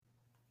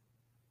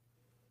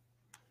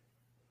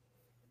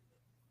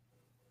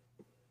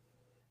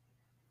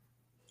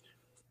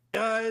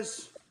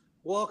Guys,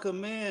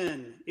 welcome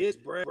in. It's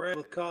Brad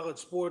with College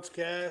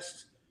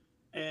SportsCast,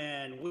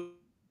 and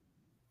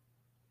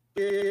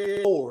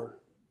we're more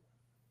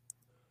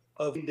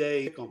of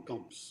GameDay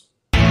comes.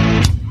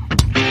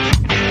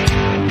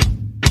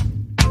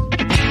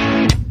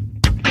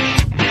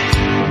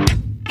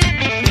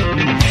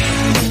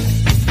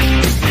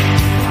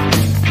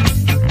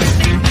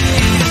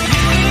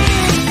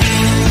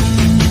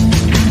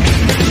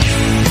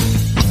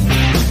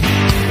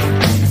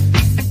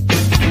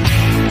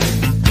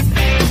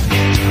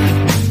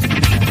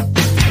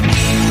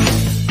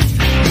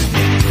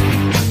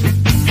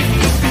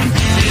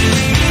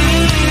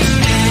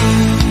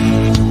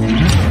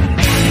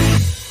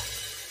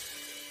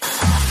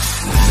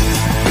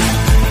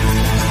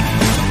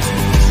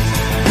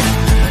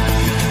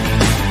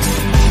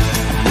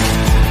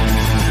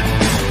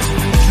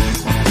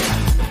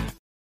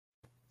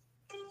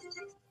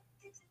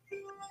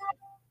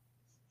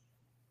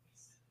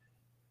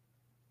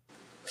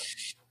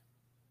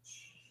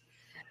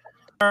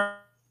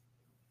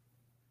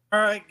 All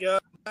right,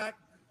 guys, back.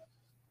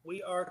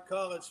 We are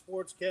College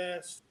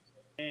SportsCast,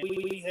 and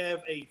we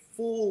have a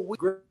full week,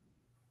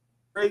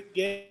 great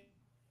game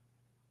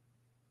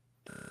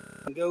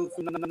to go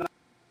through.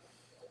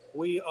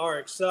 We are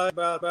excited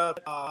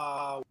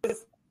about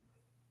with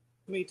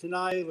me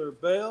tonight, Taylor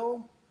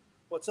Bell.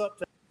 What's up,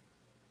 Taylor?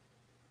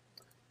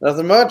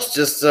 Nothing much.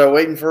 Just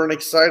waiting for an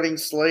exciting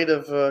slate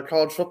of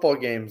college football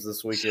games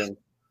this weekend.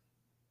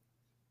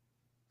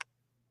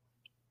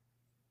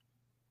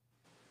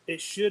 It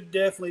should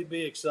definitely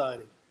be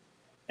exciting.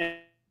 And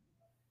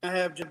I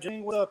have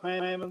James. What's up,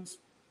 Hammonds?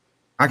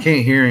 I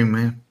can't hear him,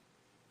 man.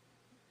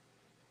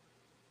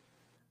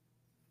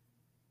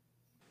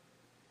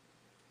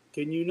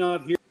 Can you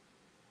not hear?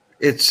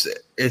 It's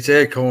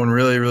echoing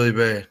really, really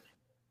bad.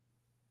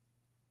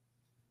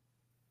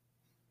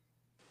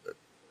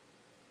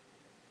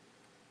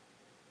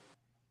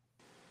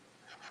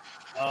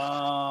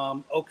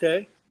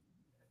 Okay.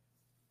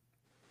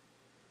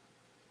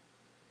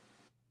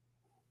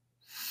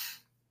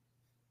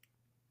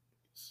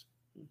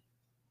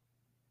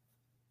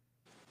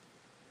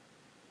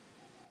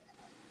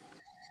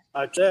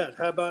 I chat.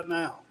 How about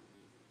now?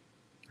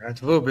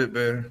 That's a little bit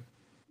better.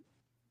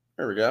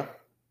 There we go.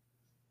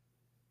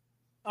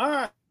 All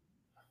right.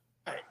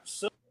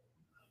 So,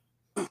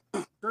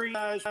 Three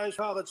Guys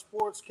College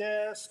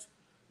Sportscast.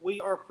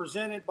 We are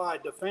presented by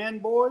the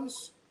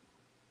Fanboys,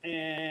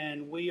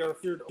 and we are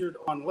featured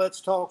on Let's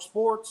Talk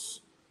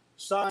Sports,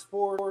 Side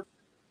Sport,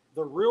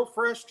 the Real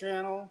Fresh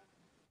Channel,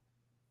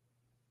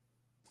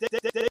 and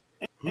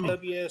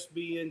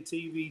WSBN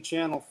TV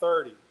Channel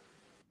 30.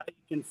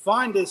 You can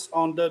find us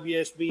on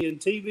WSBN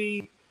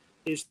TV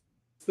is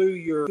through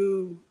your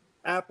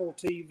Apple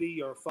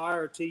TV or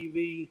Fire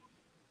TV.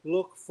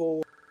 Look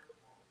for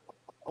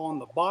on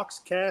the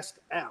BoxCast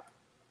app.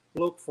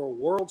 Look for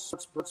World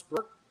Sports.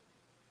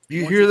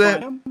 You hear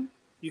that?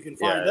 You can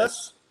find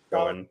us.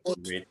 Going.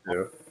 Me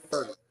too.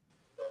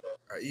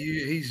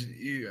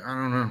 I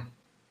don't know.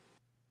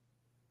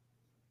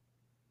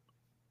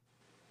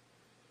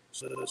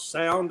 So the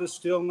sound is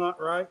still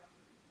not right.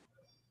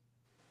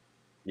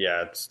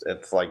 Yeah, it's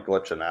like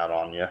glitching out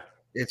on you.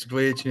 It's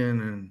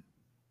glitching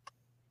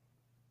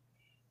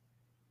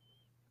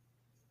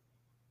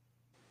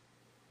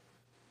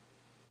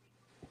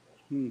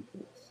and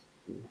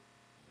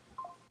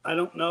I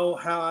don't know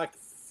how I can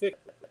fix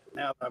it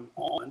now that I'm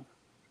on.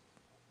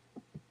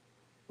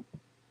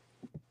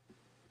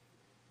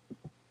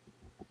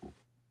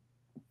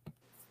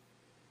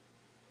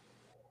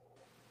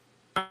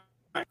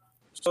 Right.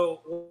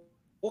 So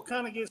we'll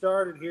kind of get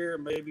started here.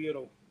 Maybe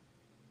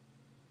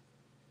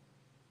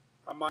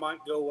I might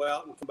go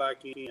out and come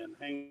back in.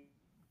 Hang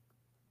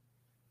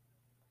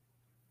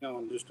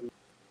on just a minute.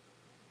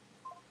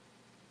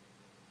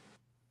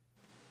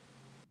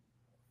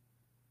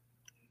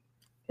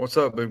 what's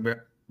up,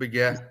 big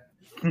guy?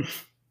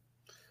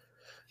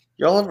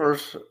 Y'all ever?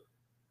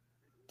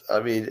 I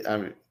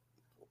mean,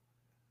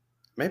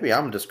 maybe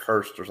I'm just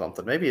cursed or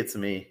something. Maybe it's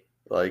me.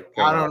 Like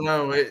I don't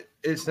know.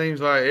 It seems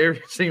like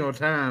every single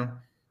time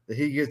that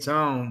he gets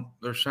on,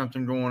 there's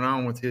something going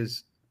on with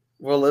his.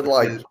 Well,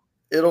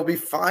 it'll be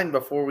fine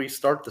before we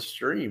start the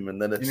stream,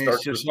 and then it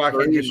starts just to like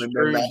stream, it just and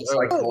then that's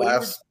like the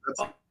last.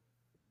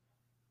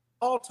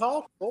 All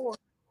talk for.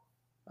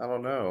 I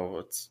don't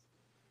know.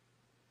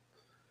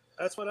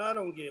 That's what I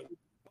don't get.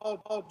 All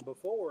talked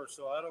before,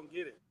 so I don't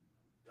get it.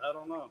 I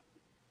don't know.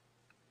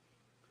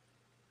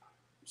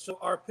 So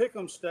our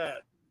pick'em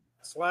stats.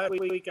 Last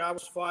week I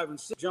was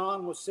 5-6.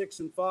 John was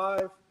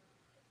 6-5.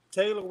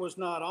 Taylor was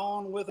not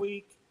on with the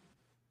week.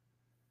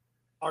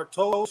 Our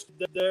toast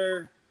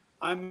there.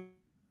 I'm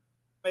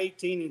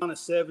 18 and John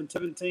is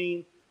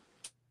 17.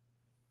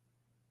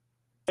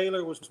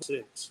 Taylor was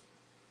 6.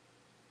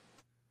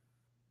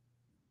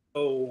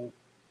 So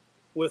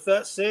with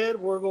that said,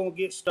 we're going to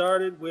get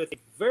started with a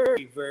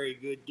very, very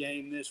good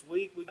game this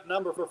week. We got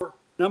number 4.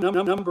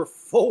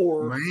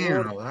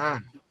 Man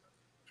alive.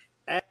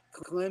 At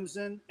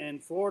Clemson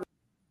and Florida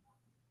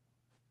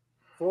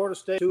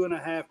State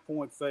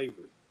 2.5-point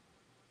favorite.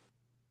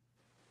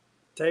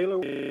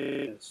 Taylor,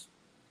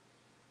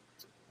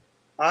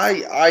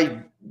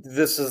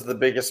 this is the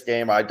biggest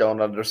game I don't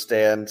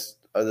understand.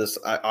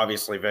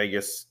 Obviously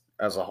Vegas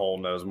as a whole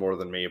knows more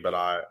than me, but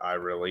I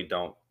really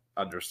don't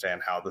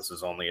understand how this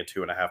is only a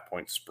 2.5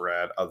 point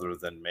spread, other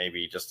than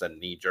maybe just a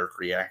knee jerk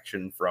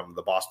reaction from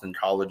the Boston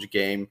College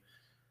game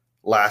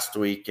last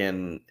week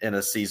in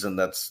a season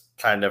that's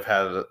kind of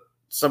had a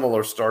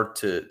similar start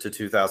to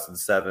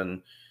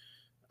 2007.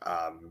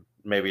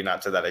 Maybe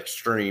not to that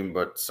extreme,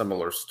 but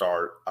similar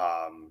start.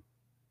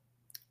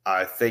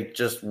 I think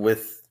just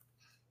with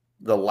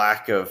the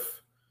lack of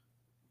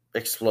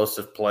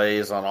explosive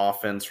plays on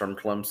offense from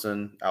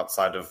Clemson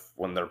outside of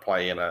when they're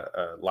playing a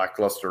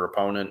lackluster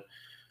opponent,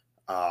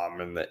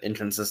 and the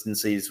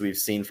inconsistencies we've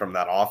seen from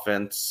that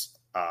offense,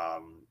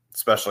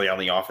 especially on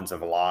the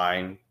offensive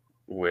line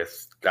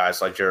with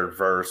guys like Jared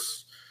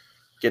Verse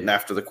getting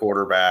after the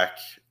quarterback,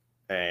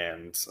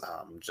 and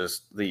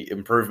just the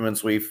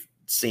improvements we've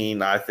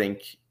seen, I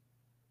think,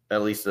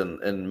 at least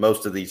in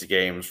most of these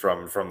games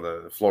from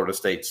the Florida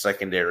State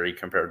secondary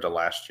compared to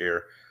last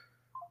year.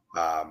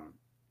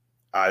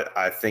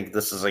 I think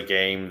this is a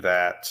game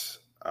that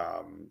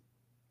I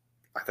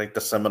think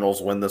the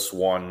Seminoles win this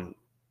one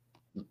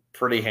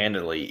pretty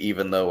handily,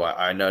 even though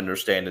I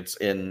understand it's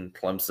in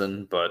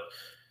Clemson. But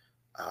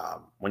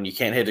when you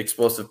can't hit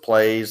explosive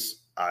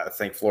plays, I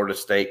think Florida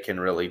State can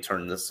really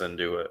turn this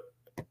into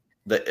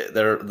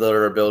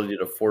their ability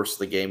to force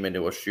the game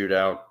into a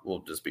shootout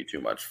will just be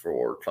too much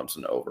for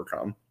Clemson to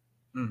overcome.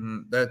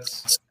 Mm-hmm.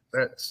 That's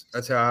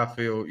how I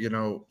feel.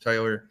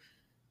 Taylor,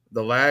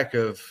 the lack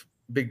of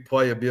big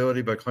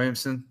playability by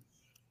Clemson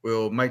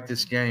will make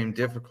this game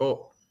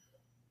difficult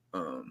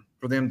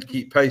for them to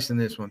keep pacing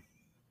this one.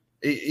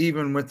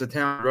 Even with the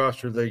talent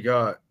roster they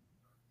got,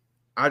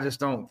 I just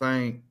don't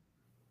think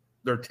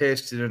they're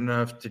tested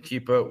enough to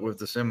keep up with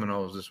the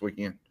Seminoles this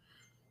weekend.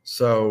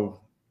 So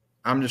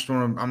I'm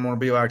gonna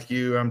be like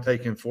you. I'm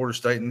taking Florida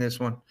State in this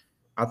one.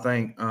 I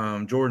think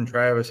Jordan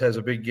Travis has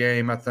a big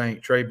game. I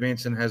think Trey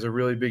Benson has a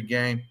really big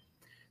game.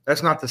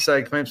 That's not to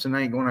say Clemson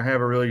ain't going to have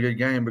a really good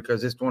game,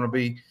 because the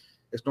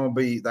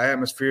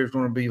atmosphere is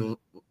going to be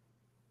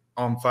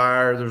on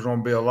fire. There's going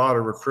to be a lot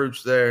of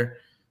recruits there.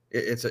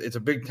 It's a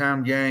big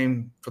time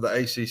game for the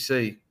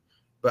ACC,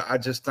 but I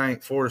just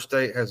think Florida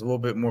State has a little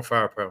bit more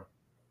firepower.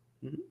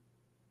 Mm-hmm.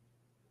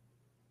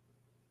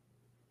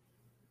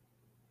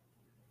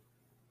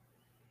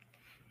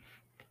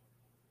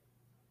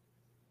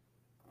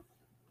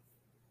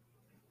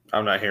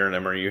 I'm not hearing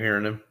him. Are you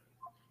hearing him?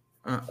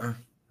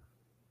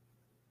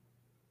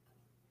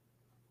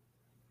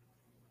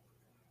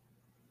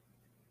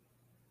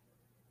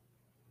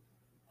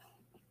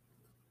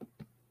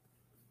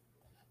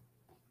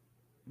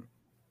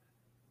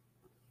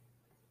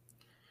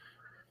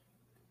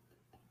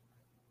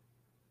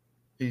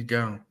 He's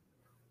gone.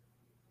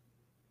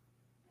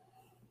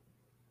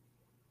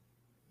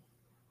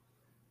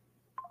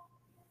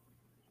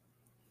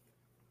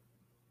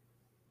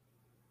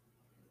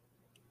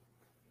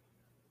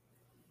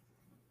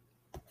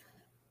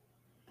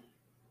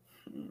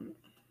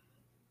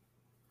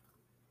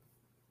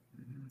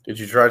 Did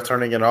you try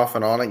turning it off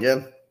and on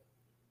again?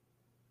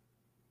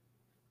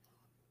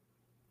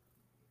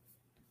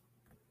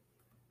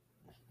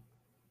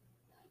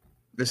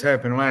 This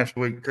happened last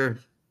week too.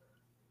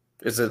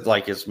 Is it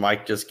like his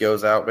mic just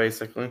goes out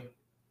basically?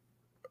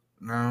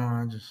 No,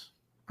 I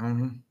don't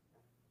know.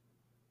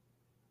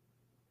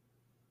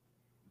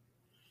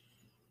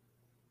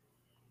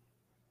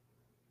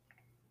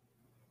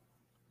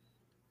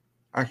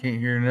 I can't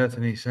hear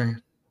nothing he's saying.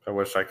 I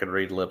wish I could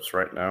read lips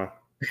right now.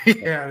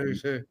 Yeah, I do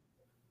too.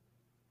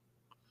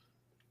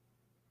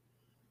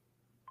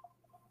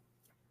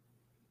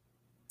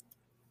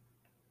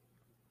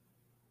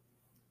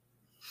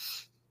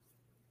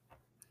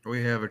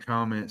 We have a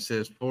comment that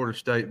says Florida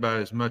State by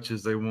as much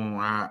as they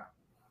want.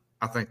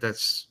 I think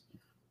that's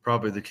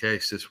probably the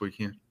case this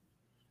weekend.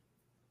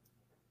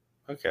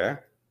 Okay.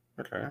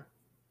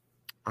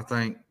 I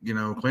think,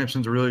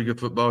 Clemson's a really good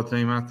football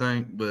team, I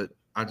think, but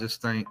I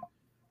just think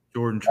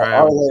Jordan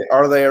Travis.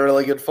 Are they a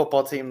really good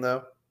football team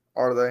though?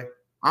 Are they?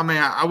 I mean,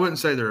 I wouldn't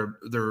say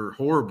they're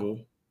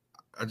horrible.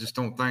 I just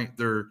don't think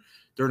they're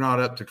not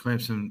up to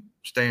Clemson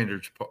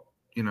standards,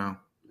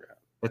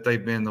 that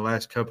they've been the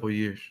last couple of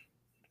years.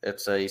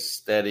 It's a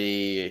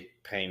steady,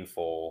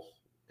 painful.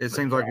 It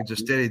seems like it's a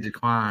steady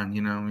decline,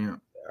 Yeah.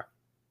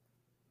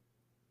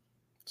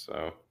 So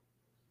let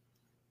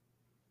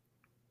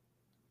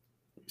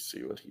me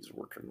see what he's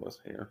working with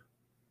here.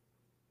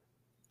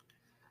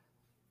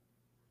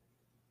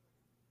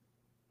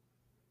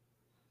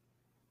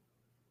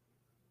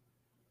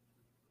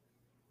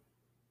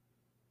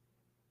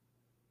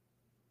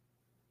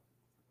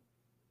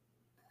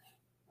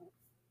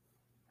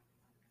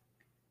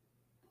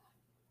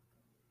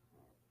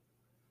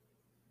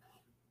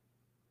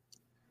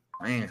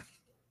 Man.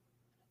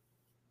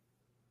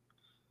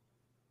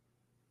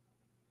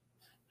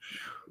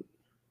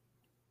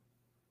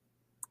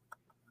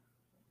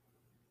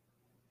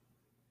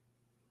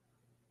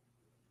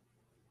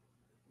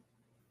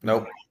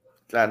 Nope.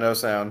 Got no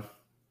sound.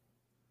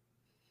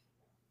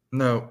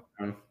 No.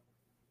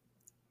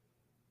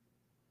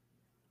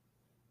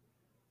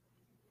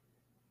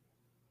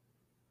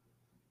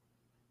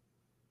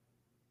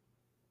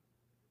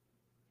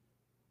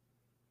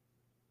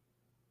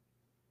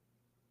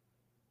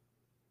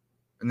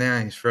 And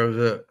now he's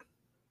froze up.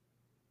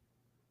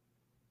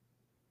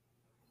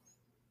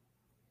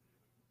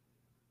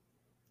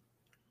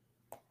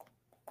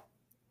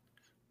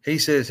 He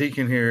says he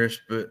can hear us,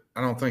 but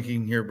I don't think he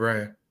can hear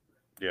Brad.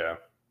 Yeah.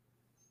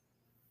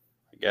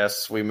 I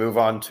guess we move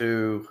on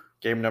to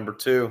game number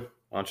 2.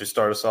 Why don't you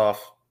start us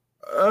off?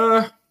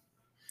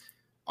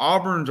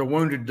 Auburn's a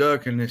wounded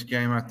duck in this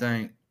game, I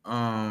think.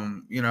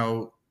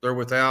 They're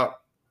without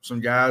some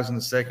guys in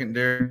the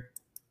secondary.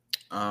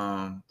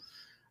 I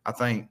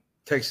think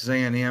Texas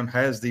A&M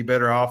has the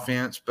better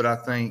offense, but I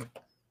think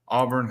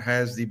Auburn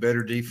has the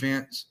better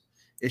defense.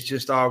 It's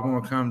just all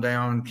going to come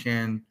down,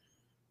 can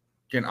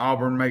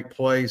Auburn make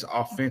plays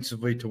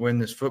offensively to win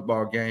this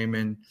football game?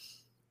 And,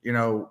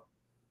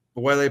 the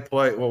way they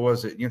play, what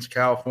was it, against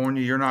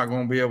California, you're not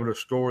going to be able to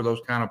score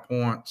those kind of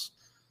points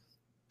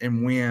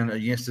and win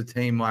against a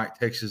team like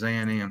Texas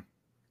A&M.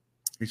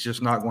 It's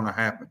just not going to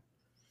happen.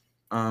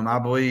 I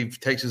believe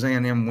Texas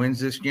A&M wins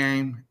this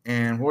game.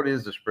 And what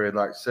is the spread,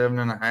 like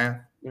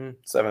 7.5?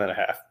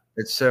 7.5.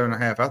 It's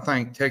 7.5. I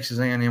think Texas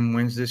A&M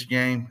wins this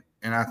game,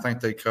 and I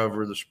think they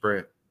cover the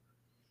spread.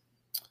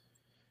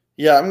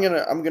 Yeah, I'm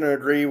gonna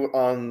agree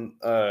on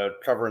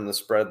covering the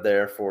spread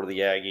there for the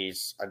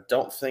Aggies. I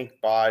don't think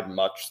by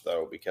much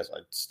though, because I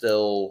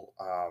still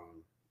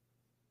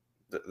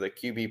the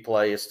QB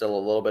play is still a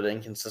little bit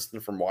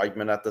inconsistent from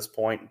Weidman at this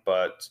point,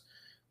 but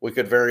we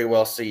could very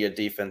well see a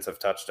defensive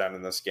touchdown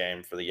in this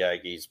game for the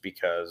Aggies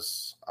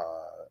because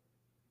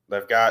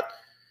they've got.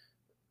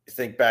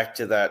 Think back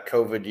to that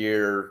COVID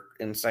year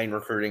insane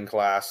recruiting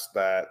class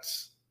that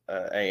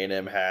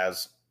A&M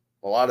has.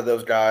 A lot of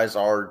those guys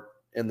are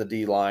in the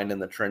D-line, in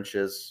the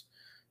trenches,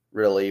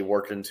 really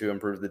working to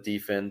improve the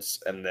defense.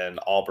 And then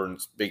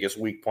Auburn's biggest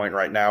weak point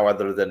right now,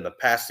 other than the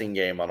passing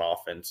game on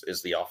offense,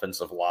 is the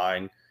offensive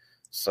line.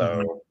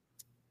 So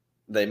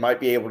they might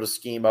be able to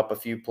scheme up a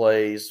few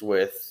plays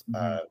with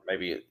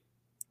maybe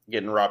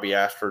getting Robbie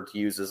Ashford to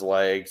use his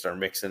legs or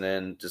mixing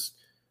in just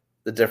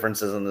the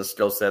differences in the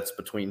skill sets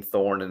between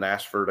Thorne and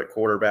Ashford at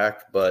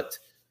quarterback. But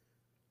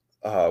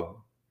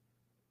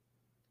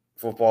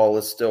football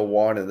is still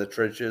won in the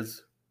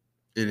trenches.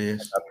 It is.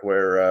 That's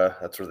where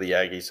the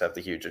Aggies have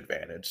the huge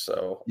advantage.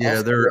 So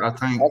yeah,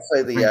 I'll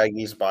say the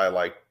Aggies by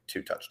like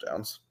 2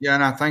 touchdowns. Yeah,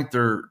 and I think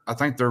they're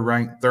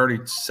ranked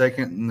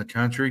 32nd in the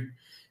country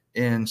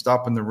in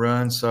stopping the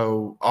run.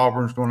 So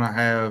Auburn's going to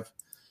have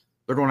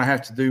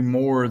to do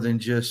more than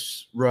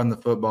just run the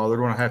football. They're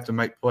going to have to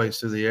make plays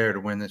through the air to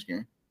win this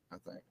game, I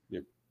think.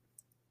 Yep.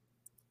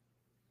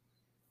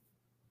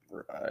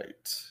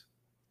 Right.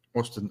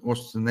 What's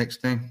the next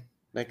team?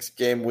 Next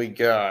game we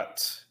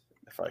got.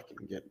 If I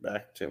can get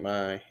back to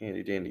my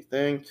handy dandy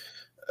thing,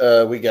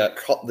 we got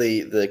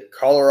the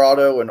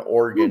Colorado and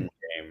Oregon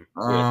game.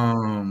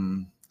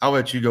 I'll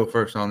let you go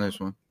first on this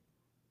one.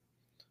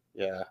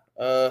 Yeah,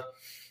 I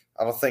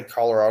don't think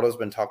Colorado's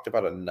been talked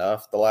about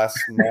enough the last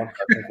month.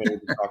 I think we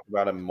need to talk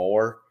about him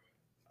more.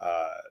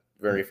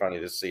 Very funny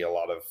to see a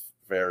lot of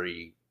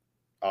very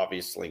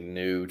obviously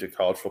new to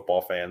college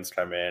football fans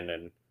come in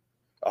and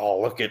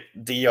look at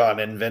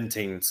Dion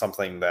inventing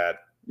something that.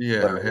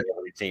 Yeah,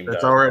 every team that's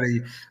does. already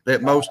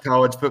that most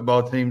college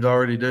football teams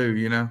already do,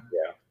 Yeah.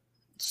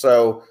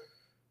 So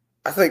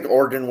I think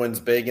Oregon wins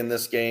big in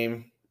this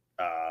game.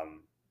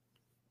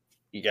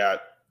 You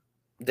got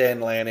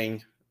Dan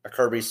Lanning, a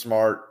Kirby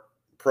Smart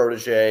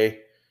protege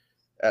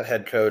at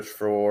head coach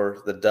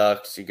for the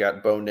Ducks. You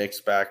got Bo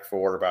Nix back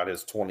for about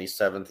his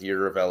 27th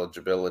year of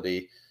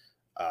eligibility,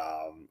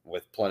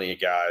 with plenty of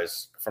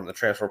guys from the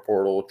transfer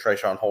portal,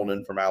 Trayshawn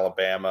Holden from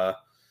Alabama,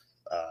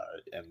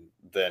 and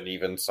then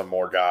even some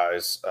more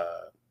guys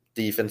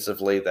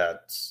defensively.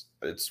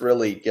 It's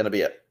really going to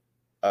be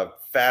a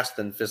fast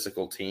and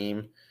physical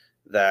team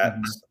that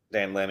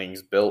Dan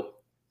Lanning's built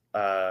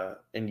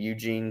in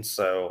Eugene.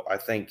 So I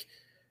think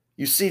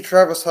you see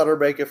Travis Hunter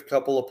make a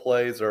couple of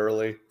plays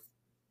early.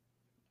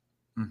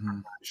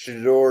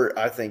 Shedeur,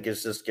 I think,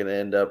 is just going to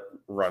end up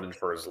running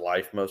for his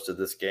life most of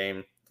this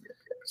game.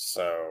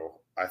 So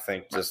I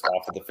think just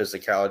off of the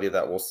physicality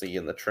that we'll see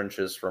in the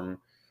trenches from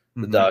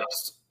the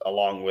Ducks,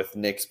 along with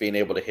Nix being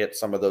able to hit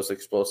some of those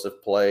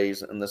explosive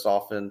plays in this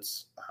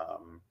offense,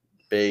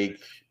 big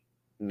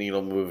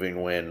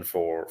needle-moving win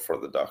for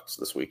the Ducks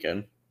this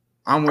weekend.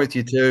 I'm with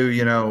you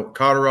too.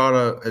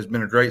 Colorado has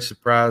been a great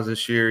surprise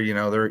this year.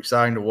 They're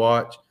exciting to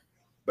watch,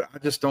 but I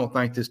just don't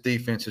think this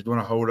defense is going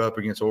to hold up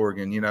against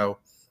Oregon.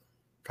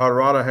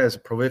 Colorado has a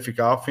prolific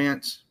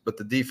offense, but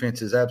the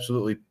defense is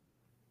absolutely,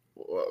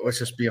 let's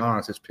just be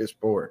honest, it's piss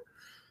poor.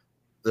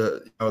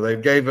 They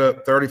gave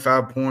up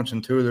 35 points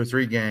in 2 of their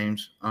 3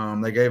 games.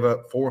 They gave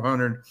up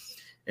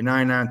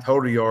 499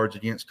 total yards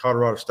against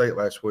Colorado State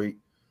last week.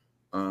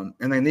 And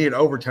they needed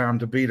overtime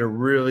to beat a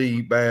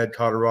really bad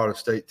Colorado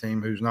State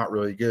team who's not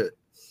really good.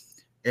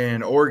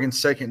 And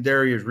Oregon's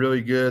secondary is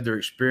really good. They're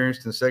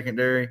experienced in the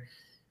secondary.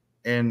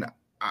 And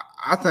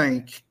I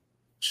think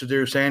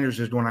Shadir Sanders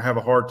is going to have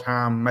a hard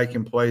time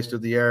making plays through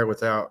the air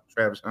without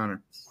Travis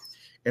Hunter.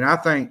 And I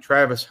think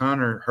Travis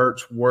Hunter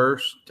hurts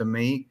worse to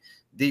me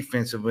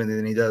defensively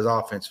than he does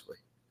offensively.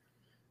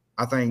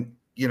 I think,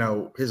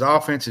 his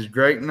offense is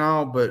great and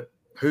all, but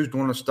who's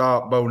going to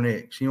stop Bo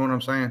Nix? You know what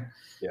I'm saying?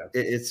 Yeah.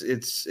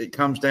 It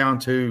comes down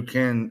to,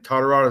 can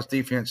Colorado's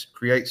defense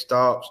create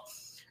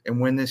stops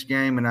and win this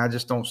game? And I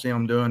just don't see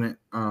them doing it.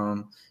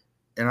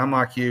 And I'm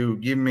like you,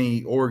 give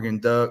me Oregon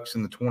Ducks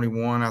in the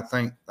 21. I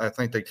think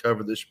they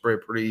cover this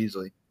spread pretty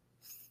easily.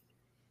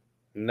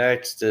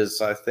 Next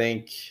is, I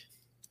think,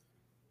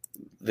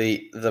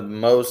 the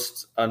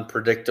most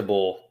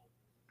unpredictable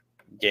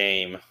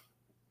game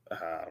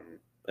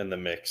in the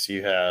mix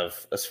you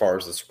have as far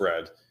as the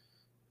spread.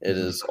 It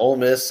is Ole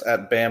Miss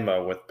at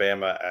Bama, with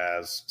Bama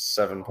as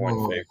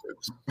 7-point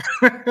favorites.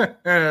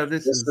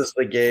 This is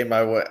the game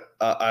I went.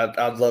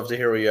 I'd love to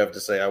hear what you have to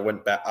say. I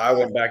went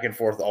back and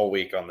forth all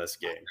week on this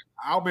game.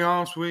 I'll be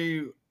honest with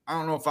you. I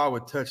don't know if I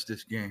would touch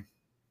this game.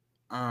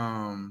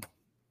 Alabama's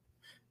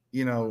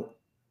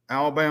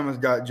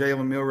got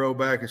Jalen Milroe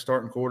back as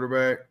starting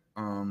quarterback.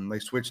 They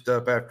switched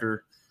up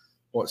after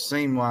what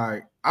seemed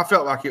like, I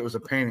felt like it was a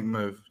panic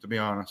move, to be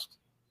honest.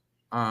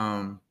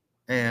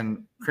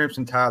 And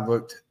Crimson Tide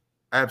looked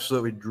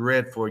absolutely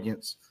dreadful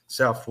against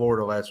South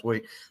Florida last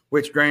week,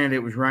 which, granted, it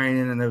was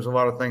raining and there was a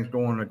lot of things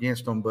going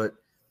against them, but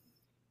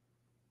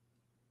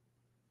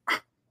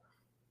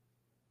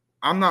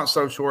I'm not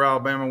so sure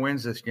Alabama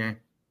wins this game.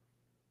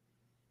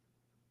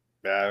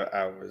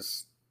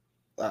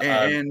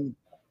 And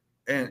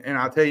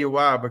I'll tell you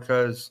why,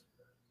 because,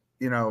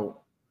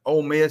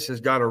 Ole Miss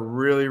has got a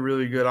really,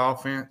 really good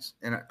offense,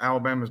 and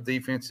Alabama's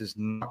defense is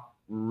not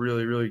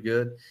really, really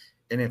good.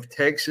 And if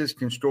Texas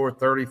can score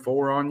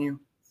 34 on you,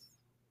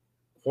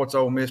 what's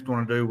Ole Miss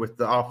going to do with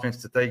the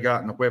offense that they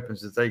got and the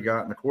weapons that they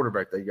got and the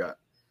quarterback they got?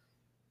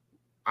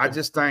 I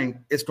just think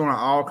it's going to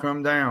all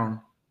come down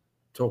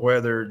to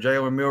whether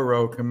Jalen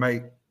Milroe can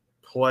make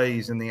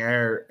plays in the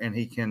air and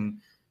he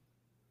can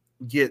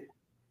get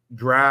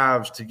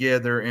drives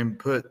together and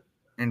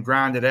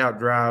grind it out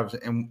drives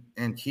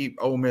and keep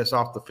Ole Miss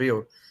off the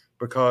field,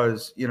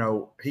 because,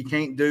 he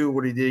can't do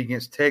what he did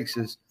against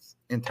Texas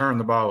and turn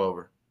the ball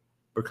over,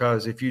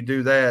 because if you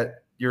do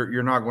that,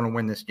 you're not going to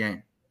win this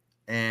game.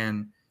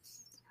 And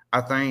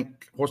I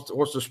think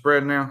what's the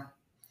spread now?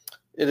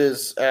 It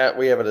is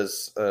we have it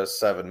as a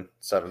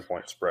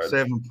 7-point spread.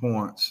 7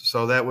 points.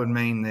 So that would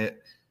mean that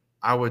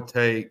I would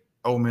take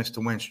Ole Miss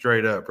to win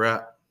straight up,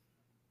 right?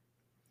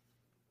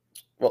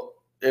 Well,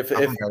 I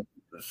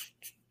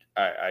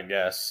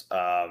guess.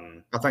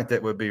 I think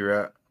that would be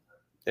right.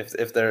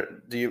 If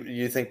they're, do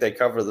you think they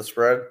cover the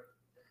spread?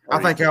 I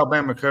think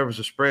Alabama covers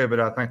the spread, but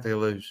I think they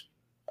lose.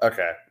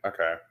 Okay.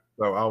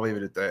 So I'll leave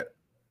it at that.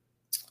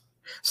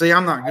 See,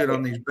 I'm not good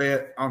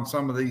on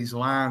some of these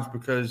lines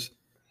because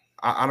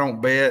I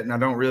don't bet and I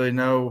don't really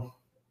know.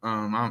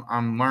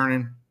 I'm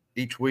learning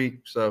each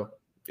week. So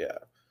yeah,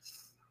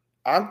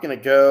 I'm gonna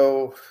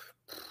go.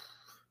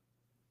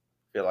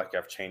 Feel like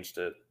I've changed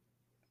it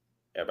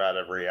about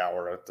every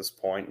hour at this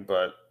point,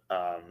 but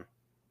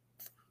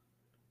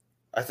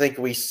I think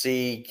we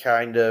see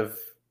kind of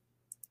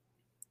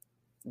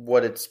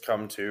what it's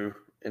come to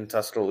in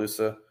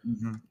Tuscaloosa.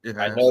 Mm-hmm.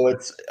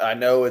 I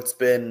know it's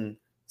been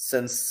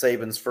since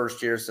Saban's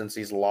first year, since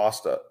he's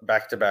lost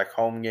back-to-back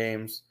home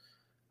games.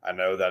 I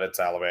know that it's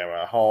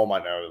Alabama at home.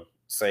 I know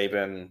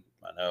Saban.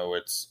 I know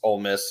it's Ole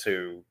Miss,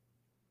 who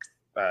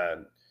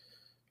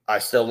I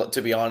still,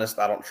 to be honest,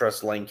 I don't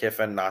trust Lane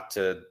Kiffin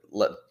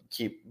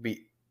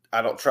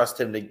I don't trust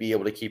him to be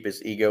able to keep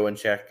his ego in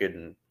check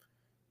and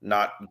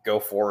not go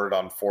for it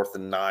on 4th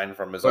and 9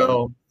 from his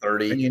own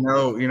 30. And you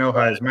know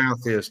how his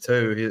mouth is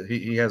too.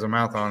 He has a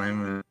mouth on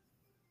him.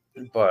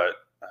 But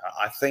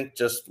I think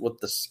just with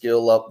the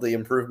skill up, the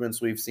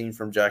improvements we've seen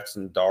from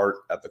Jackson Dart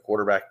at the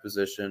quarterback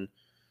position,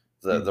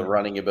 the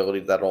running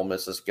ability that Ole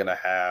Miss is going to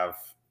have,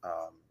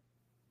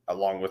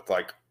 along with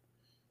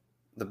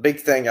the big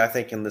thing I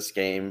think in this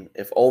game,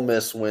 if Ole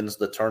Miss wins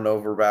the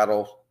turnover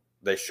battle,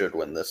 they should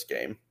win this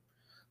game.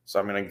 So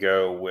I'm going to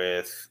go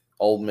with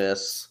Ole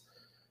Miss.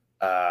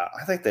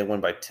 I think they win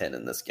by 10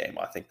 in this game.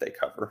 I think they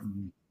cover.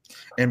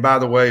 And by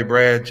the way,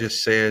 Brad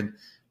just said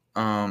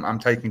I'm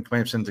taking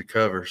Clemson to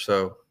cover.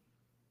 So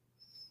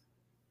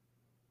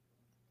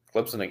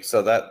Clemson.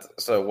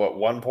 So what?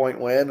 1 point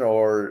win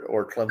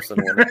or Clemson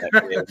win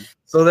that game?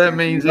 So that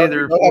means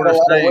either Florida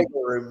State.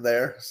 Wiggle room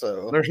there.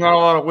 So there's not a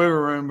lot of wiggle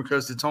room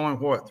because it's only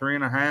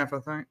 3.5. I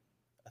think.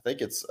 I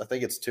think it's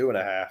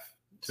 2.5.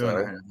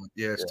 2.5.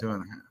 Yeah, it's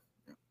 2.5.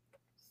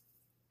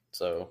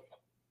 So,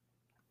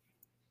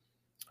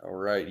 all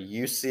right,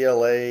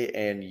 UCLA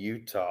and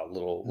Utah,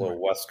 little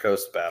West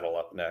Coast battle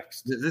up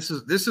next. This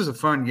is a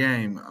fun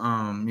game.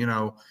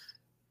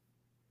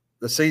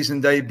 The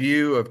season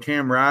debut of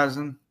Cam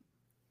Rising.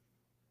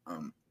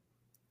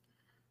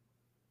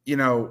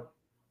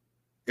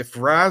 If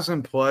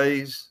Rising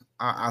plays,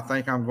 I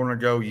think I'm going to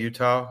go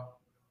Utah.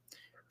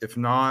 If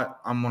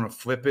not, I'm going to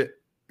flip it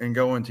and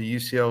go into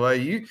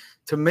UCLA.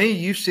 To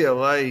me,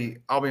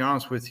 UCLA, I'll be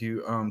honest with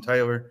you,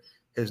 Taylor,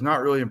 has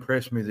not really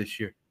impressed me this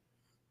year.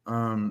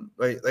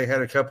 They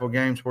had a couple of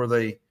games where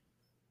they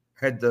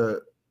had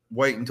to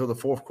wait until the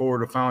fourth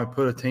quarter to finally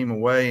put a team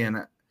away,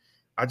 and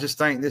I just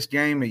think this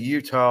game at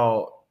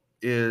Utah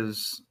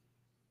is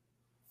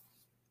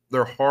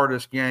their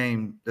hardest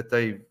game that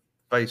they've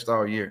faced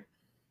all year.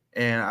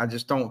 And I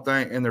just don't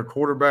think – and their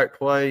quarterback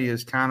play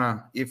is kind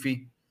of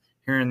iffy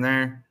here and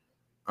there.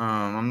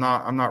 I'm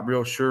not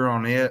real sure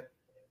on it.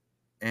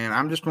 And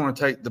I'm just going to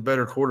take the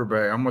better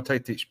quarterback. I'm going to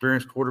take the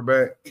experienced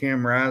quarterback,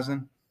 Cam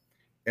Rising,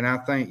 and I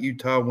think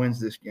Utah wins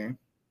this game.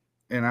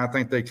 And I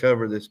think they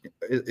cover this game.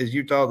 Is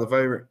Utah the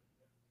favorite?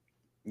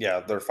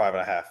 Yeah, they're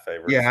 5.5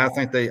 favorites. Yeah, I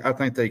think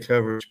they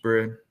cover the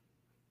spread.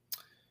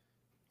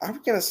 I'm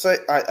gonna say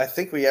I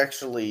think we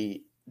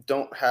actually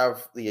don't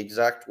have the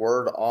exact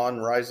word on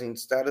Rising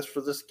status for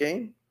this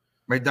game.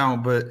 They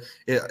don't, but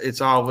it's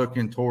all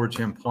looking towards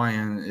him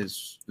playing.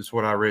 Is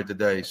what I read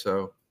today.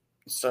 So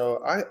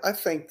I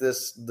think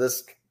this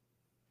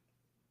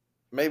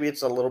maybe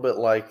it's a little bit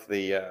like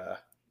the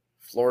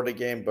Florida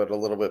game, but a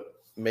little bit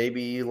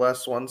maybe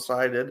less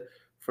one-sided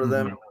for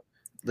them.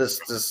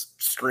 This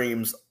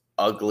screams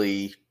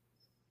ugly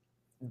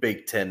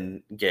Big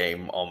Ten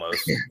game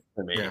almost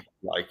to me. Yeah.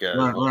 Like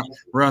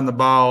run the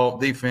ball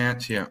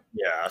defense. Yeah.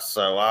 Yeah.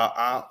 So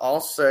I'll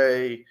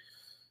say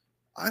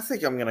I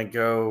think I'm gonna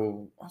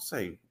go. I'll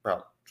say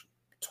about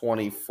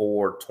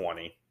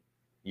 24-20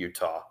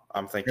 Utah.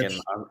 I'm thinking.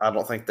 I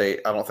don't think they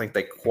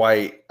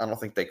quite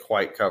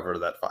cover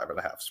that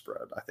 5.5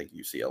 spread. I think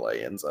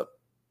UCLA ends up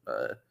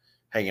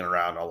hanging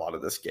around a lot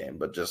of this game,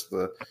 but just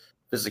the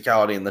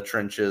physicality in the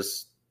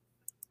trenches.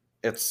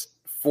 It's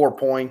 4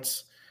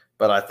 points,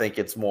 but I think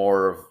it's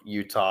more of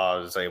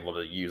Utah is able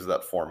to use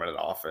that 4-minute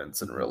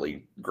offense and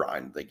really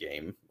grind the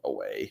game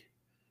away.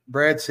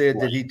 Brad said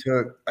that he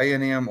took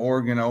A&M,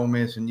 Oregon, Ole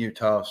Miss, and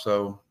Utah,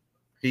 so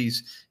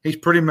he's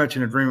pretty much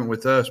in agreement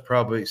with us,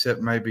 probably, except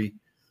maybe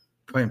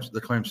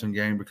the Clemson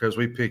game because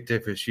we picked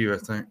FSU, I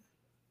think.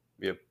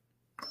 Yep.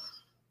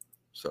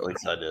 So at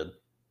least I did.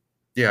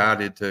 Yeah, I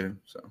did too.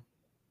 So.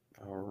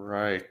 All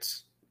right.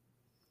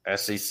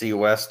 SEC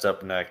West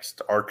up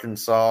next.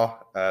 Arkansas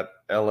at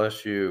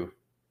LSU.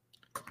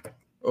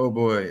 Oh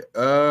boy.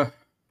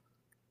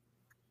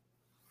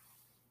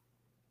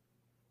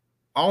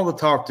 All the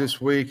talk this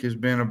week has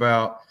been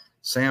about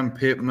Sam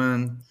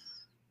Pittman,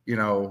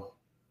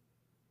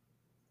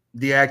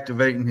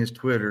 deactivating his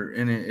Twitter,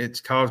 and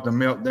it's caused a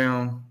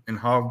meltdown in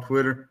Hog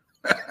Twitter.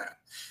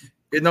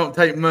 It don't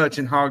take much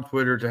in Hog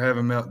Twitter to have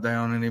a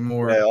meltdown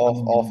anymore. Yeah,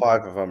 all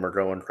 5 of them are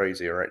going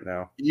crazy right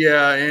now.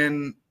 Yeah,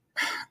 and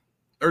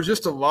there's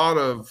just a lot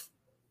of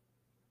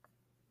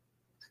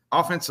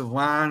offensive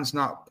lines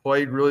not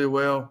played really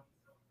well.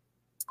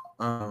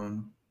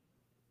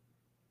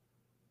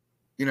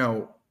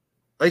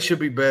 They should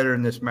be better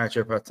in this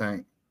matchup, I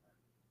think.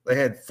 They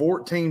had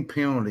 14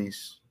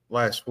 penalties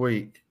last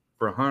week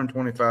for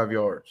 125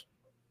 yards.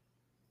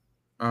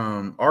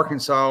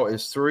 Arkansas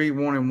is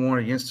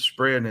 3-1-1 against the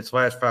spread in its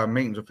last 5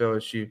 meetings with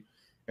LSU.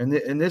 And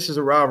this is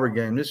a rivalry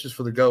game. This is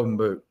for the Golden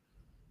Boot.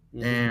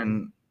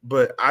 Mm-hmm.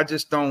 But I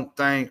just don't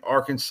think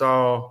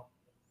Arkansas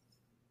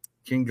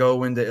can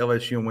go into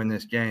LSU and win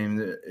this game.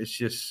 It's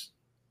just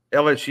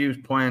LSU's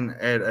playing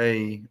at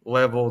a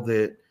level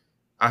that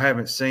I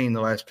haven't seen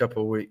the last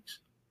couple of weeks.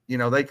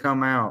 They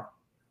come out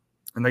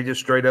and they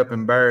just straight up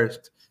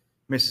embarrassed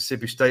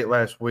Mississippi State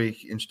last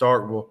week in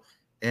Starkville,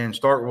 and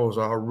Starkville is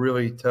a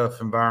really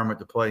tough environment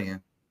to play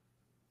in.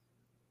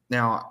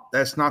 Now,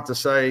 that's not to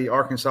say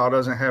Arkansas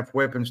doesn't have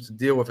weapons to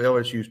deal with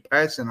LSU's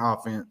passing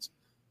offense.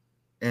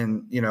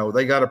 And,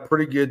 they got a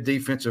pretty good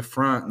defensive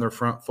front in their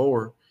front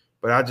 4.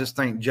 But I just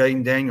think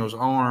Jaden Daniels'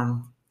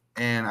 arm,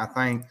 and I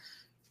think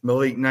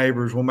Malik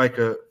Neighbors will make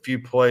a few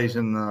plays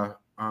in the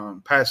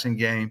passing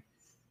game,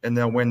 and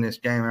they'll win this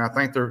game. And I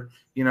think they're,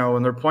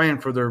 and they're playing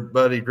for their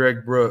buddy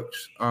Greg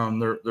Brooks,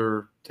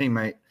 their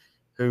teammate,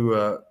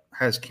 who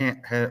has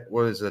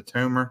a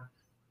tumor.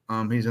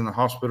 He's in the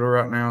hospital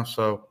right now.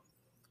 So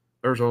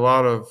there's a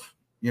lot of,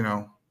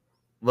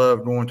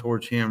 love going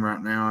towards him right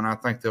now, and I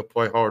think they'll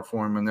play hard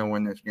for him and they'll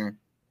win this game.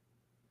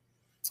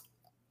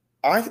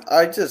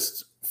 I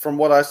just, from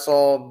what I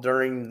saw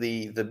during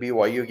the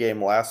BYU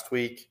game last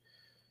week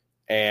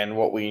and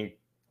what we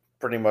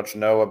pretty much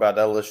know about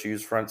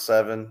LSU's front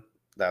 7,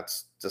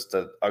 that's just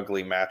an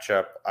ugly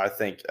matchup. I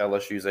think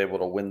LSU is able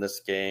to win this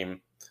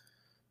game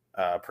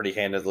pretty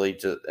handedly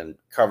and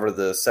cover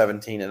the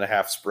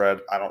 17.5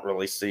 spread. I don't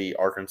really see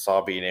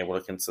Arkansas being able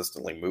to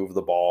consistently move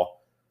the ball.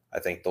 I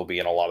think they'll be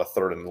in a lot of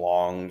 3rd and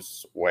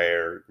longs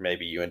where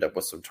maybe you end up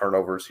with some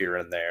turnovers here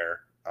and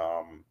there.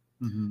 And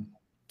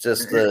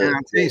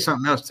I'll tell you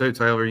something else too,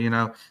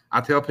 Taylor.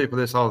 I tell people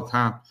this all the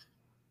time.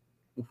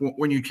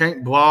 When you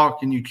can't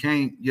block and you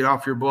can't get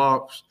off your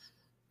blocks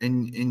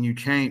and you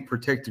can't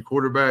protect the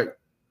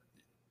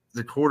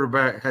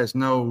quarterback has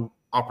no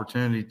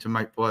opportunity to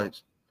make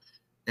plays.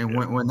 And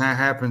when that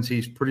happens,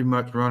 he's pretty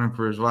much running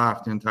for his life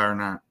the entire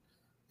night.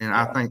 And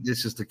I think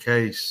this is the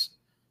case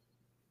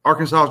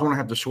Arkansas is going to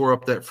have to shore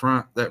up that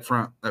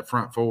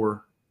front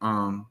four,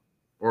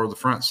 or the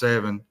front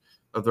seven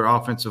of their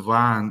offensive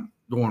line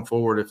going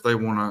forward if they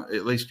want to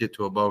at least get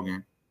to a bowl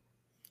game.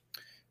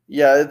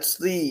 Yeah, it's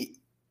the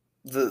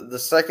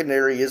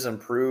secondary is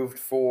improved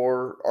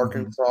for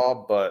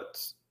Arkansas, but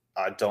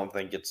I don't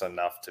think it's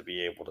enough to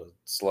be able to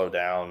slow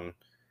down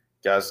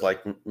guys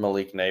like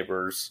Malik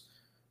Neighbors.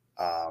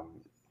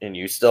 And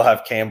you still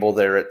have Campbell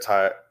there at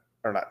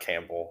not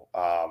Campbell.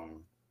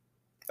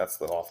 That's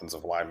the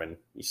offensive lineman.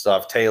 You still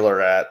have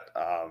Taylor at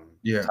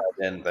tight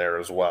end there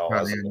as well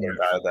as another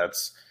guy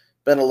that's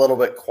been a little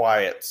bit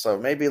quiet. So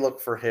maybe look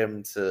for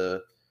him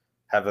to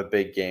have a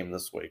big game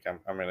this week. I'm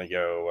going to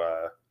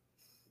go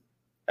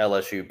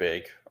LSU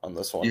big on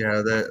this one.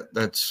 Yeah,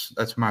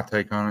 that's my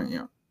take on it.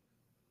 Yeah.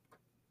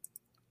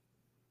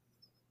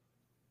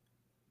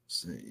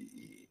 Let's see.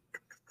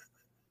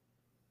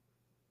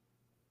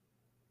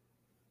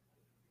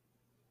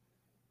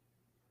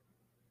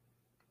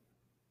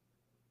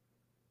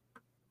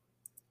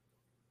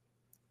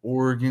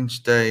 Oregon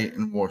State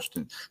and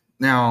Washington.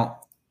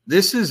 Now,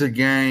 this is a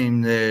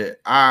game that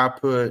I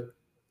put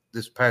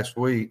this past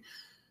week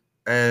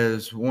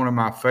as one of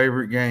my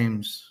favorite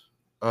games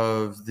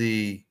of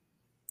the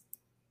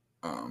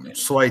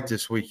slate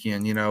this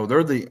weekend. You know,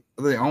 they're the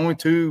only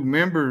two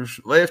members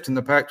left in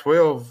the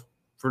Pac-12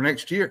 for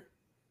next year.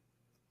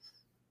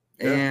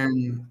 Yeah.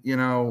 And, you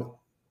know,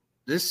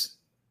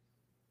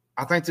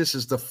 I think this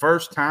is the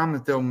first time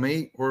that they'll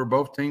meet where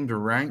both teams are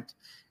ranked.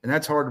 And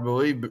that's hard to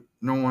believe, but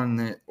knowing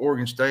that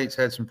Oregon State's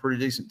had some pretty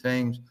decent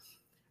teams.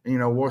 And, you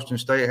know, Washington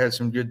State had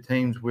some good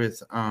teams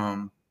with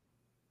Mike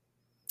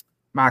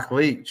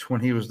Leach when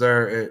he was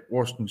there at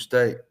Washington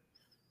State.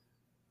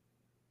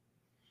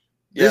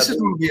 Yeah, this is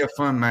going to be a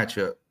fun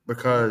matchup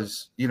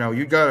because, you know,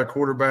 you got a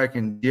quarterback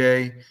in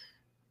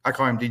I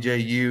call him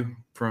DJU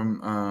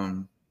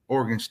from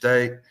Oregon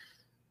State.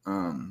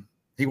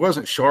 He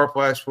wasn't sharp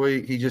last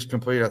week. He just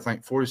completed, I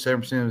think,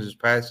 47% of his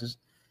passes.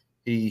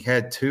 He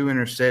had 2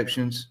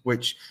 interceptions,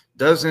 which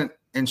doesn't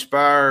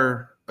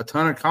inspire a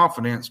ton of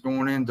confidence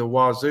going into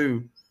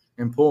Wazoo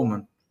and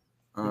Pullman.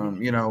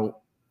 You know,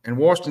 and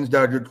Washington's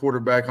got a good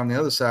quarterback on the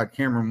other side,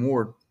 Cameron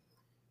Ward.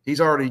 He's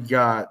already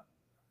got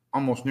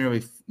almost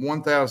nearly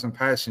 1,000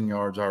 passing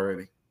yards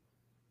already.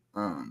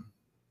 And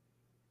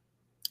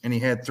he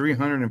had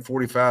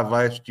 345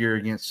 last year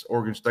against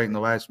Oregon State in the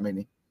last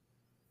meeting.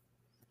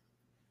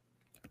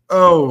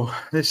 Oh,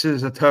 this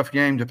is a tough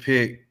game to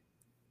pick.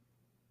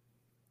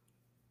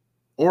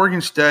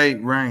 Oregon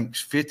State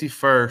ranks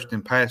 51st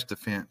in pass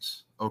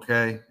defense,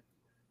 okay?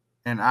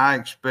 And I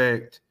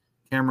expect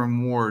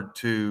Cameron Ward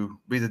to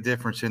be the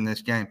difference in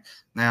this game.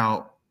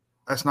 Now,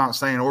 that's not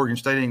saying Oregon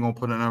State ain't going to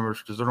put up numbers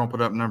because they're going to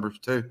put up numbers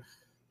too.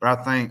 But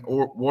I think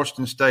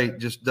Washington State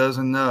just does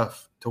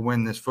enough to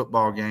win this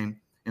football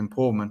game in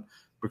Pullman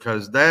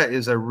because that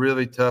is a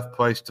really tough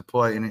place to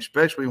play, and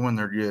especially when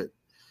they're good.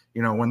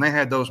 You know, when they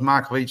had those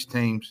Mike Leach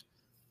teams,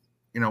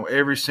 you know,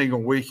 every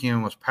single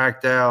weekend was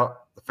packed out.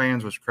 The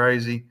fans was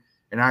crazy,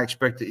 and I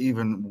expect an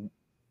even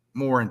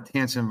more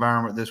intense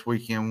environment this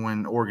weekend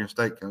when Oregon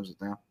State comes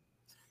down.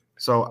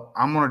 So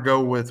I'm going to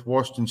go with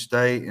Washington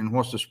State, and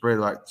what's the spread,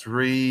 like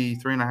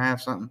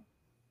 3.5 something?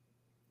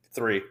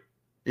 3.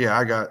 Yeah,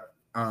 I got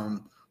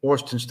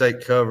Washington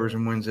State covers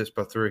and wins this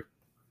by 3.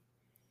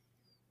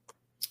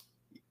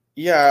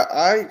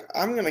 Yeah,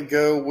 I'm going to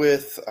go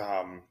with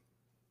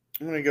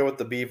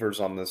the Beavers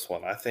on this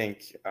one. I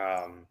think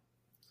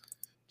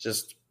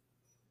just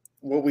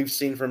what we've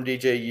seen from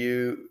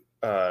DJU,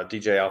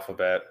 DJ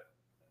Alphabet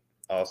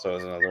also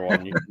is another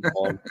one you can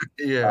call him.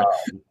 Yeah.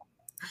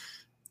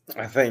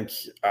 I think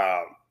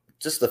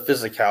just the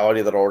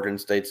physicality that Oregon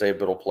State's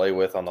able to play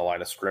with on the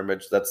line of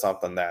scrimmage, that's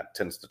something that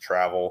tends to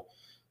travel.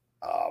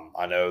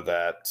 I know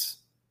that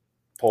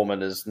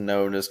Pullman is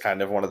known as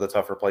kind of one of the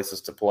tougher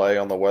places to play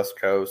on the West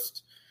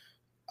Coast.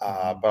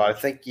 But I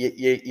think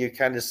you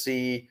kind of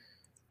see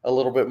a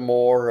little bit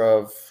more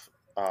of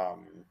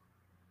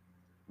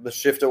the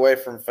shift away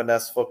from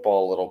finesse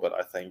football a little bit,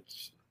 I think,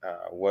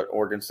 what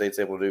Oregon State's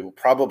able to do.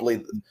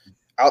 Probably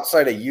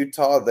outside of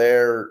Utah,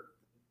 they're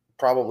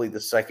probably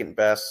the second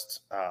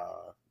best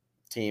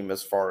team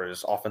as far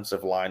as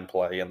offensive line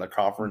play in the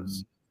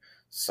conference.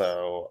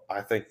 So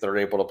I think they're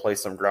able to play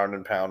some ground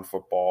and pound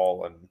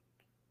football, and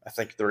I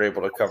think they're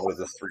able to cover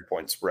the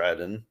 3-point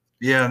spread. And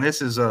yeah, and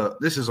this is a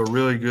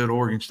really good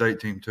Oregon State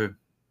team too.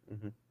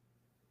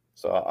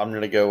 So I'm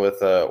going to go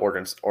with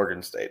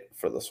Oregon State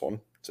for this one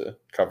to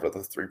cover the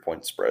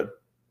 3-point spread.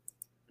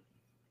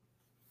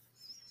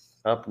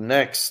 Up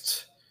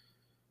next,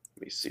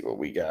 let me see what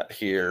we got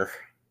here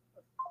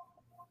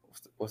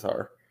with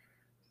our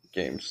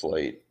game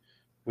slate.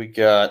 We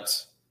got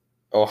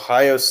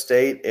Ohio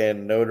State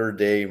and Notre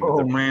Dame.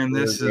 Oh man,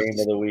 this is game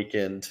of the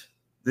weekend.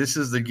 This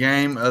is the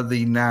game of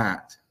the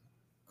night.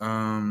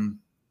 One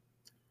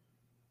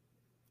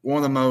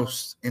of the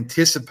most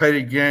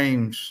anticipated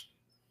games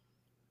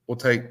will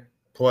take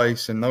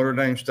place in Notre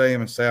Dame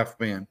Stadium in South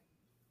Bend.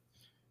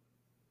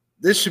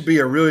 This should be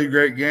a really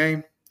great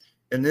game,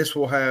 and this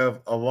will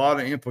have a lot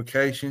of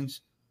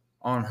implications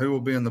on who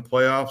will be in the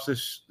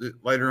playoffs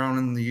later on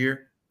in the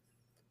year.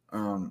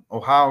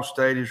 Ohio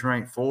State is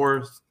ranked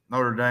 4th.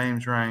 Notre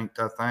Dame's ranked,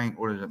 I think,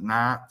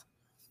 9th?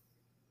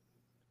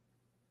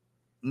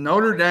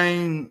 Notre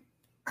Dame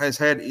has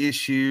had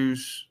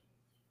issues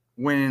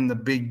winning the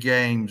big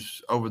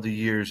games over the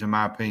years, in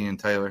my opinion,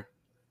 Taylor.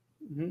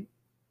 Mm-hmm.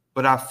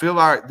 But I feel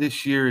like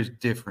this year is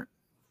different.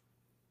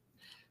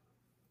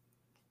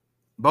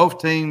 Both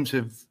teams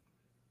have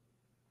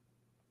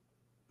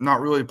not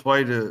really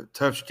played a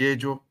tough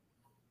schedule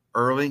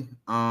early.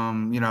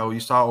 You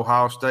saw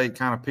Ohio State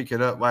kind of pick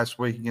it up last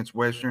week against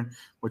Western,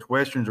 which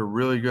Western's a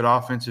really good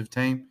offensive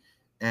team.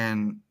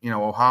 And,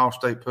 Ohio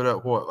State put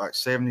up,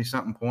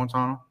 70-something points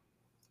on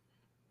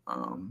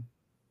them.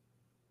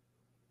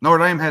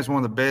 Notre Dame has one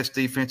of the best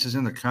defenses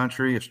in the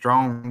country, a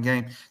strong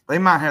game. They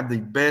might have the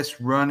best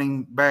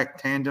running back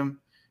tandem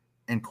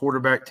and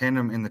quarterback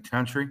tandem in the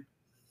country.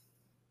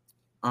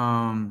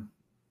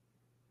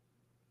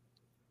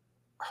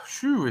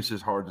 This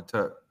is hard to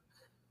touch.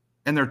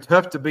 And they're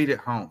tough to beat at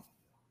home.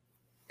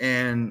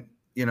 And,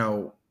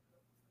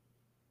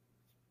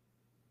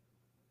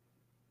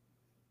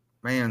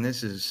 man,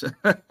 this is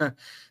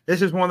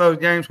this is one of those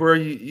games where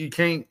you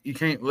can't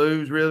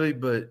lose really,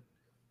 but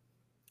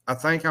I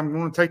think I'm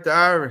going to take the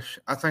Irish.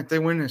 I think they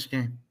win this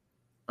game.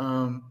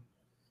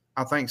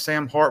 I think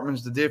Sam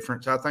Hartman's the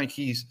difference. I think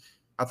he's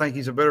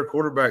a better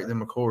quarterback than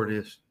McCord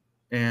is.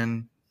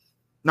 And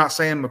not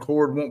saying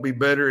McCord won't be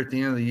better at the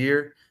end of the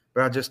year,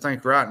 but I just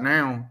think right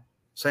now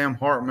Sam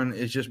Hartman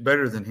is just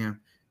better than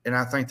him. And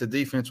I think the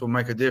defense will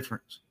make a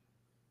difference.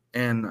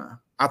 And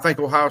I think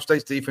Ohio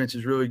State's defense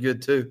is really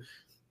good too.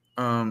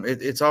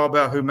 It's all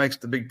about who makes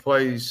the big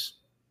plays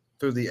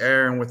through the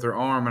air and with their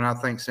arm, and I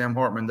think Sam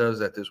Hartman does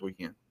that this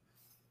weekend.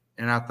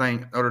 And I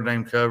think Notre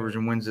Dame covers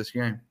and wins this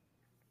game.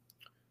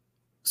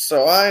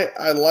 So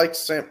I like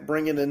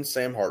bringing in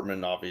Sam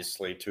Hartman,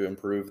 obviously, to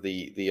improve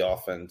the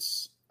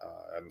offense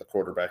and the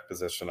quarterback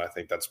position. I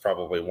think that's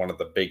probably one of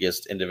the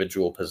biggest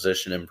individual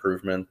position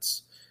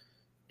improvements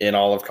in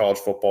all of college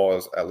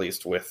football, at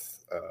least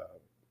with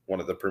one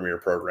of the premier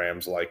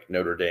programs like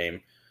Notre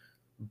Dame.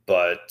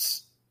 But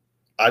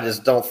I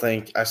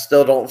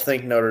still don't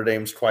think Notre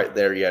Dame's quite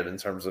there yet in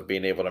terms of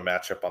being able to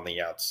match up on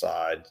the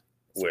outside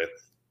with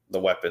the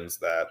weapons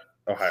that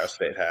Ohio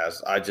State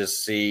has. I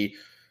just see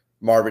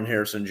Marvin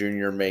Harrison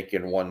Jr.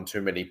 making one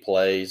too many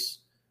plays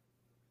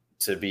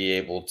to be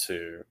able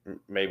to,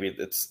 maybe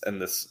it's in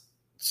this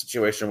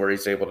situation where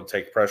he's able to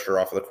take pressure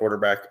off of the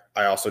quarterback.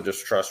 I also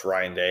just trust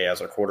Ryan Day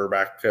as a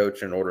quarterback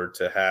coach in order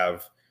to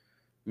have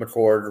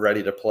McCord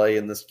ready to play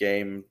in this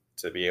game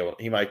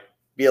he might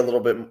be a little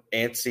bit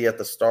antsy at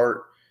the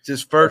start. It's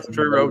his first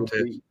true road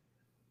test.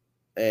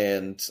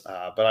 And,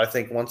 but I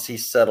think once he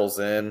settles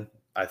in,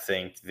 I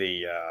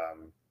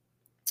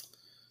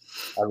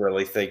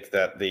really think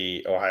that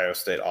the Ohio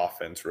State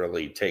offense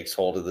really takes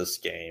hold of this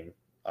game.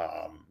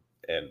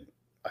 And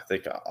I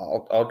think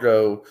I'll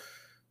go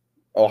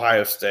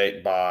Ohio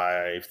State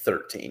by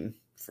 13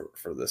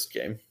 for this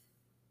game.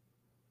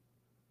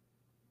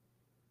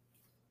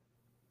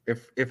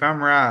 If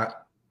I'm right,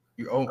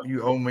 you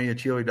owe me a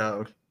chili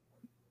dog.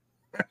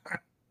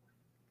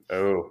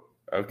 Oh,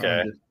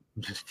 okay.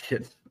 I'm just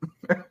kidding.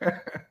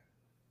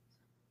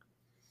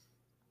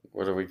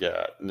 What do we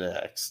got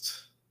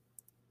next?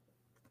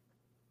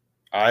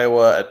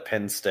 Iowa at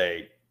Penn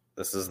State.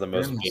 This is the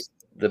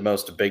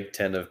most Big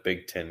Ten of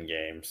Big Ten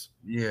games.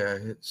 Yeah,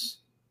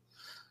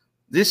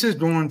 this is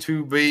going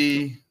to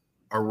be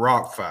a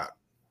rock fight.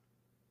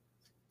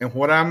 And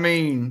what I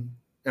mean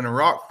in a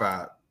rock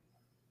fight,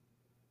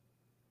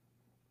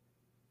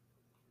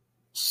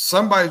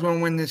 somebody's going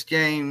to win this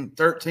game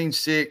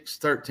 13-6,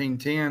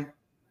 13-10.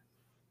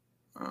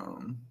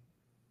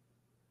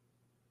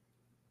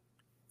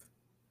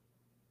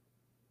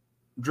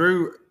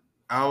 Drew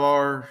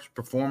Allar's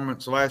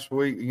performance last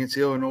week against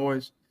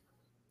Illinois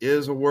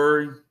is a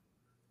worry,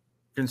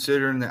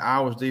 considering that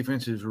Iowa's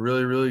defense is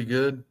really, really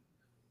good.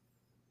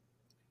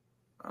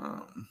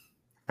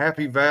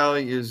 Happy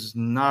Valley is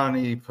not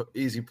an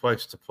easy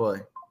place to play.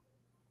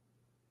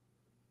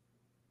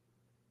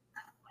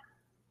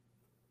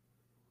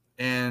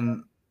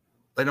 And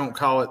they don't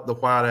call it the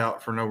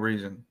whiteout for no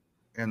reason.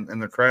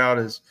 And the crowd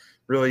is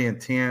really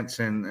intense,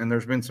 and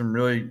there's been some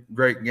really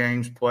great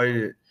games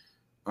played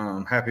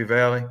at Happy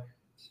Valley.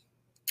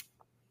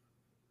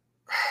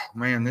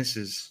 Man,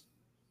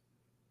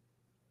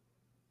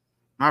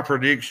 my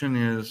prediction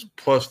is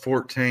plus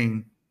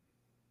 14.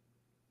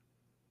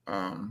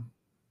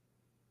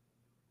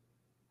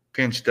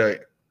 Penn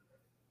State.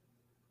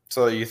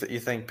 So you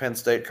think Penn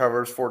State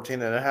covers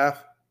 14.5?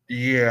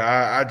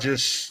 Yeah,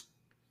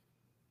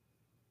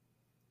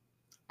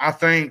 I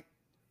think,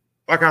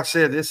 like I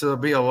said, this will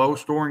be a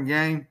low-scoring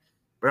game,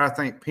 but I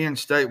think Penn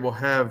State will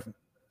have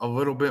a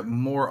little bit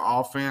more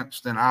offense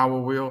than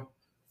Iowa will.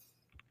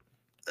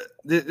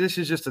 This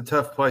is just a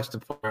tough place to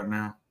play right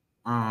now.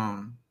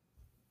 And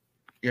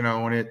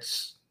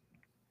it's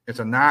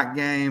a night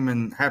game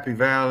in Happy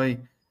Valley,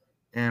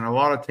 and a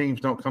lot of teams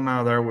don't come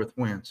out of there with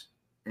wins.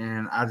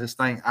 And I just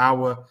think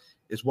Iowa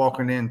is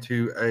walking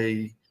into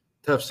a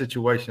tough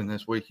situation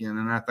this weekend,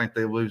 and I think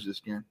they lose this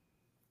game.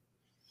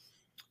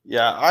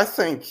 Yeah, I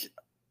think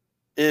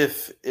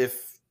if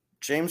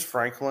James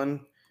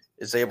Franklin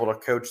is able to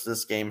coach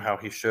this game how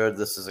he should,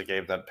 this is a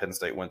game that Penn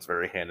State wins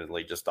very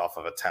handedly just off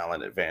of a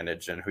talent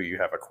advantage and who you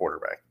have a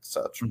quarterback and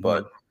such. Mm-hmm.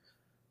 But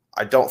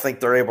I don't think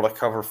they're able to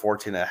cover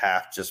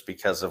 14.5 just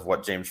because of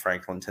what James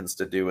Franklin tends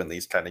to do in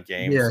these kind of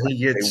games. Yeah,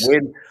 they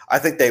win. I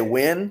think they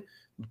win,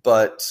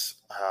 but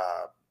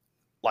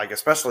like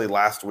especially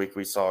last week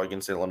we saw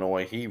against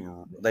Illinois,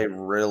 they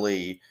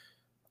really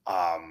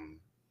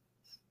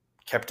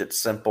kept it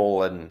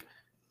simple and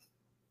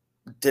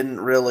didn't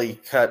really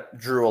cut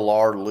Drew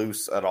Allard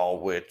loose at all,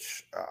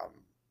 which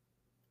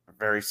I'm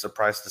very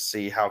surprised to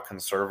see how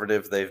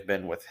conservative they've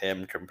been with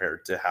him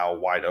compared to how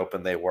wide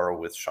open they were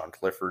with Sean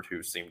Clifford,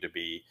 who seemed to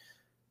be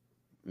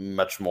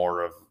much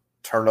more of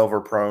turnover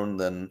prone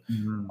than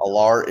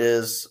Allard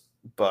is.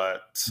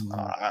 But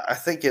I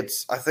think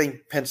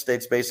Penn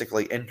State's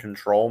basically in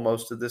control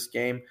most of this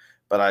game,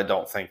 but I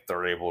don't think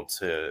they're able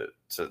to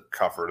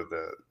cover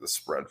the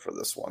spread for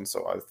this one.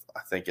 So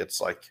I think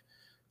it's like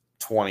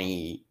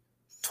 24-17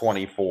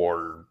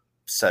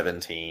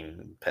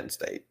 Penn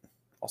State,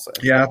 I'll say.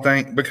 Yeah, I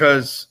think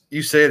because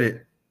you said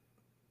it,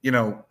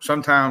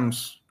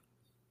 sometimes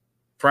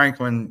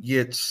Franklin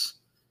gets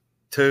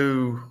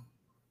I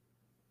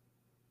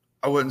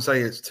wouldn't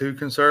say it's too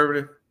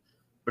conservative,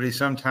 but he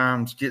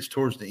sometimes gets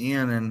towards the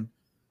end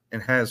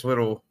and has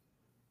little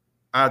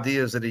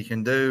ideas that he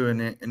can do, and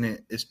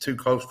it's too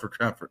close for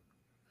comfort.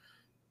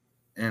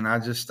 And I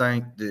just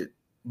think that,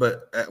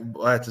 but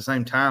at the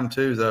same time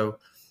too, though,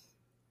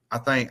 I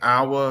think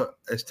Iowa,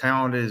 as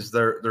talented as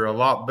they're a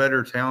lot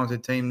better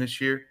talented team this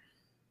year,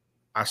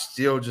 I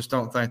still just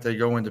don't think they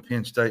go into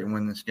Penn State and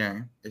win this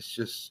game.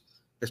 It's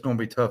going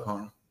to be tough on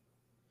them.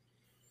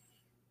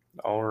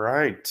 All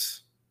right.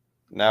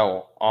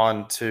 Now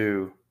on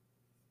to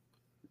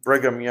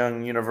Brigham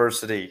Young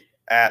University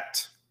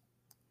at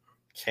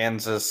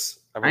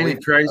Kansas. Ain't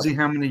it crazy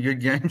how many good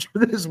games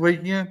for this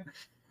weekend?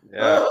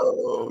 Yeah.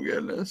 Oh,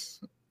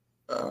 goodness.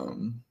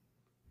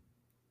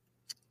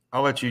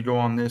 I'll let you go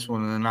on this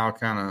one, and then I'll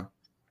kind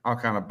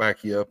of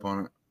back you up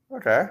on it.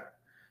 Okay.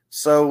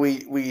 So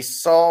we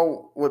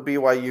saw what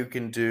BYU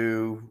can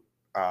do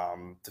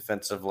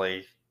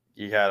defensively.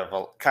 You had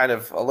a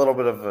little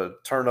bit of a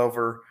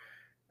turnover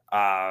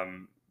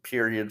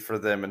period for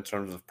them in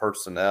terms of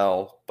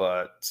personnel,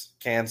 but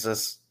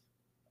Kansas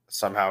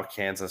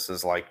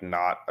is like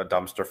not a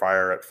dumpster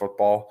fire at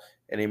football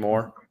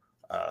anymore.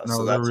 No,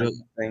 so that's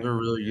they're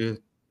really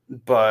good.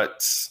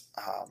 But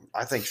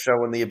I think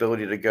showing the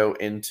ability to go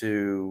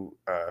into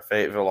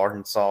Fayetteville,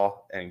 Arkansas,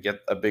 and get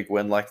a big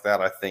win like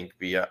that, I think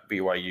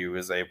BYU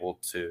is able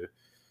to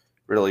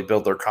really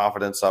build their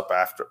confidence up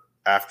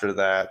after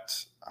that.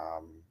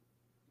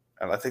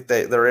 And I think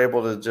they're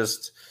able to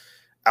just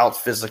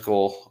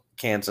out-physical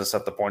Kansas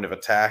at the point of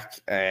attack.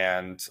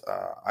 And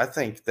I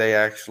think they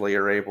actually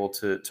are able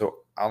to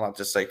I'll not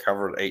just say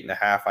cover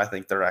 8.5. I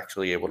think they're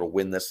actually able to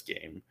win this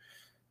game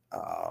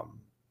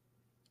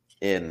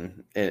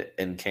in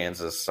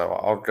Kansas. So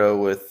I'll go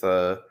with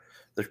the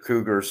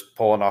Cougars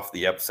pulling off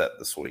the upset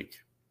this week.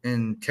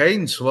 And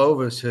Caden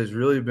Slovis has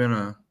really been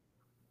a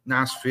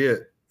nice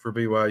fit for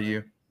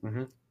BYU.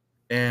 Mm-hmm.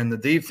 And the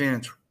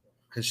defense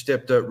has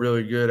stepped up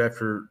really good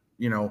after,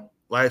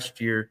 last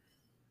year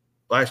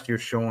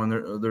showing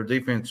their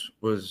defense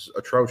was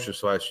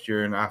atrocious last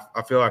year. And I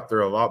feel like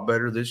they're a lot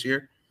better this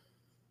year.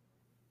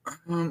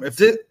 If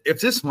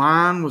this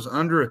line was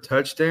under a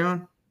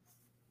touchdown,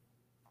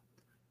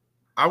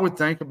 I would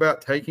think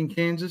about taking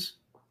Kansas,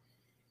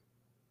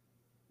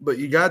 but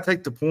you got to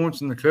take the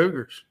points in the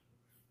Cougars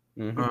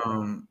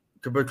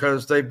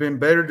because they've been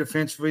better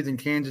defensively than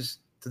Kansas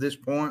to this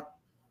point.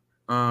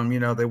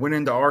 They went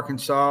into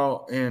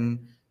Arkansas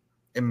and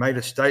made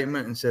a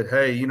statement and said,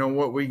 hey, you know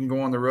what, we can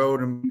go on the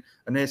road and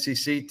an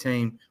SEC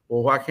team.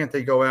 Well, why can't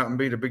they go out and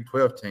beat a Big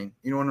 12 team?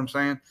 You know what I'm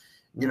saying?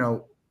 Mm-hmm.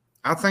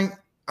 I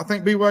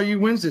think BYU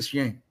wins this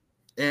game.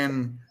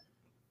 And,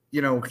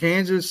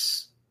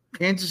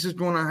 Kansas is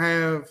going to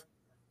have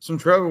some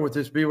trouble with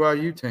this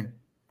BYU team.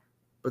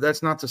 But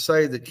that's not to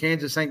say that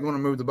Kansas ain't going to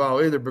move the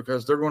ball either,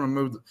 because they're going to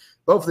move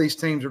 – both of these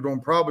teams are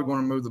probably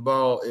going to move the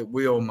ball at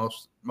will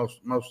most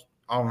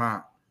all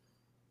night.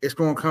 It's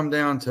going to come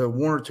down to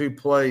one or two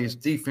plays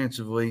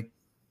defensively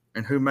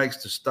and who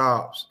makes the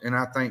stops. And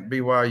I think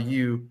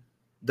BYU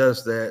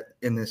does that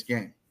in this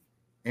game.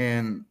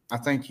 And I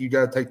think you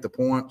got to take the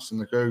points in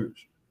the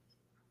Cougars.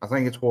 I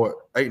think it's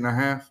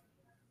 8.5?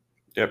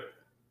 Yep.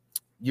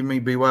 Give me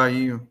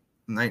BYU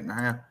an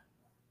 8.5.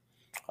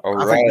 All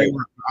right.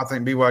 I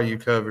think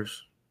BYU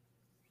covers.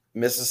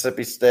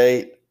 Mississippi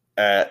State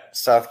at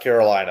South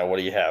Carolina. What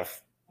do you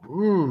have?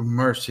 Ooh,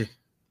 mercy.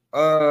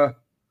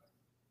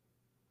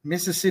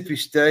 Mississippi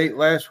State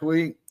last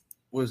week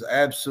was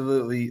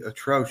absolutely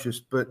atrocious,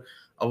 but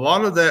a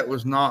lot of that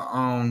was not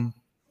on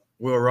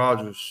Will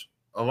Rogers.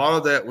 A lot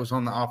of that was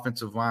on the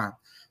offensive line.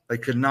 They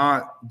could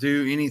not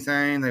do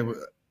anything.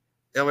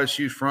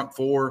 LSU's front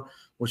four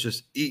was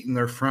just eating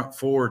their front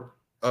four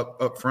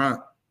up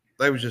front.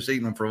 They was just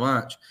eating them for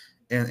lunch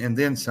and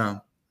then some.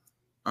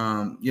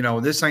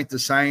 This ain't the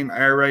same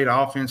air raid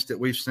offense that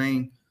we've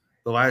seen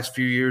the last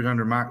few years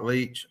under Mike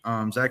Leach.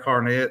 Zach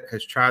Arnett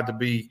has tried to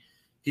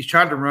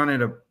run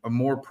it a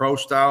more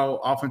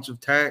pro-style offensive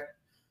tack,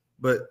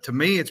 but to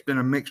me it's been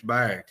a mixed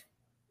bag.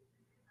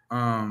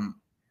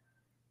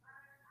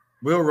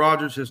 Will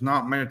Rogers has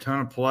not made a ton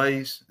of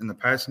plays in the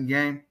passing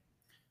game.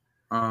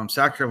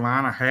 South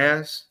Carolina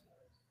has.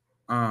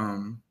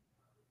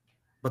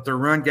 But their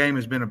run game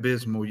has been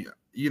abysmal.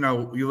 You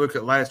look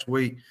at last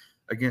week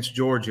against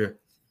Georgia.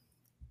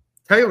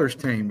 Taylor's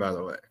team, by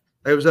the way,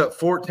 they was up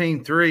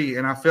 14-3,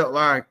 and I felt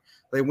like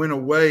they went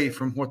away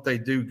from what they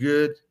do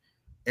good,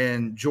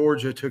 and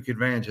Georgia took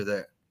advantage of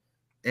that.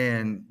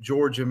 And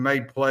Georgia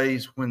made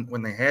plays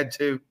when they had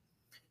to.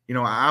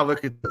 I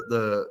look at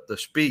the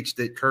speech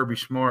that Kirby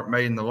Smart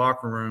made in the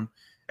locker room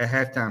at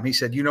halftime. He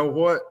said, "You know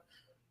what?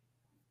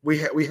 We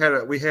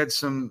had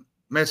some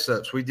mess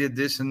ups. We did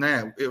this and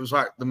that. It was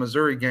like the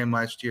Missouri game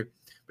last year.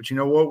 But you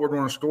know what? We're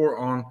going to score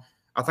on."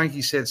 I think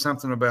he said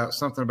something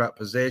about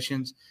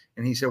possessions,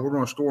 and he said we're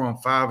going to score on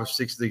 5 of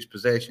 6 of these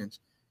possessions.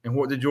 And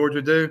what did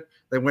Georgia do?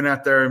 They went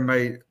out there and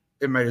made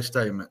a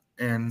statement.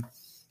 And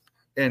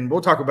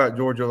we'll talk about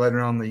Georgia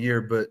later on in the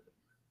year, but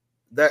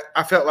that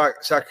I felt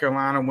like South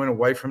Carolina went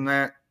away from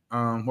that,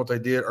 what they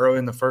did early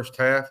in the first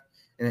half,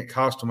 and it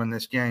cost them in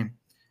this game.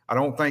 I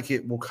don't think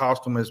it will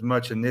cost them as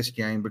much in this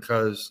game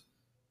because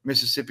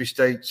Mississippi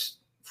State's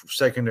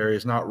secondary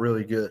is not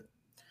really good.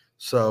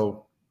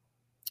 So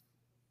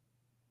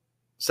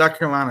South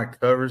Carolina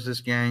covers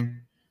this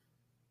game.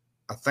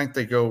 I think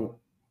they go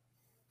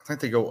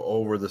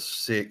over the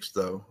 6,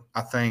 though.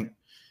 I think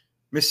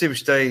Mississippi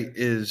State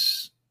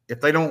is,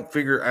 if they don't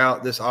figure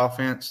out this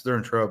offense, they're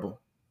in trouble.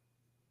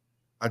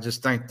 I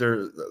just think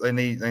they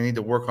need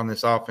to work on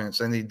this offense.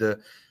 They need to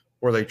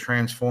where they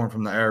transform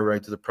from the air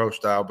raid to the pro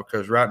style,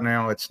 because right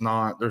now it's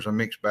not. There's a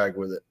mixed bag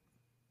with it.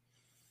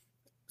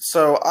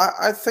 So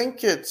I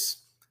think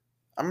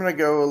I'm going to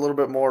go a little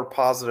bit more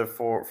positive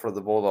for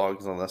the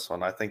Bulldogs on this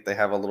one. I think they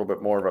have a little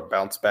bit more of a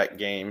bounce back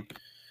game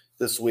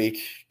this week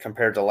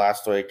compared to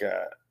last week.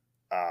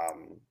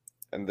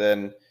 And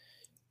then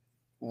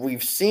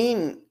we've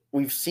seen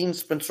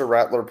Spencer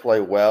Rattler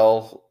play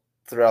well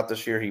throughout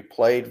this year. He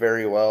played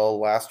very well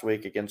last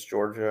week against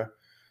Georgia.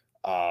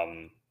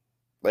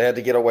 They had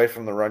to get away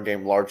from the run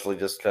game largely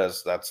just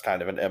because that's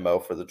kind of an MO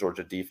for the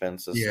Georgia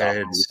defense is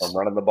stopping from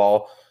running the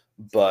ball.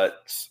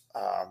 But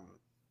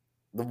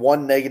the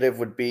one negative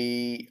would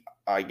be,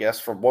 I guess,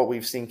 from what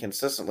we've seen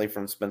consistently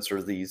from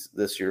Spencer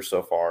this year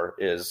so far,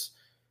 is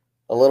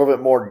a little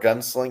bit more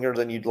gunslinger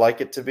than you'd like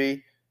it to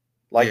be.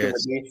 Him to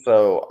be.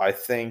 So I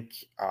think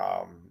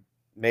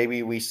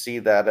maybe we see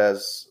that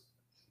as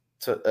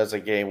a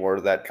game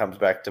where that comes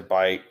back to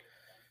bite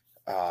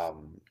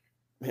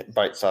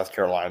South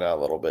Carolina a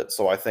little bit.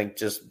 So I think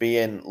just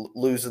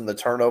losing the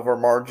turnover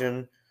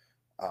margin.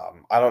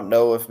 I don't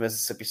know if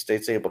Mississippi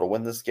State's able to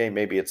win this game.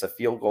 Maybe it's a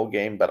field goal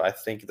game, but I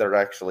think they're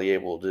actually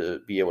able to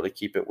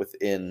keep it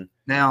within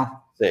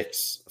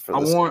 6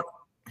 for this game.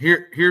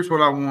 Here's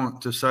what I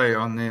want to say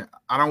on that.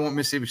 I don't want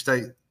Mississippi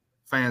State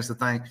fans to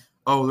think,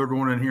 oh, they're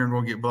going in here and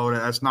going to get blown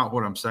out. That's not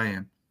what I'm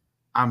saying.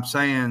 I'm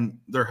saying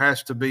there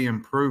has to be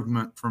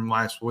improvement from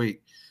last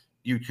week.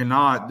 You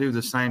cannot do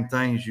the same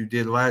things you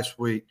did last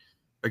week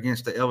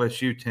against the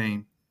LSU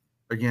team,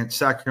 against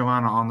South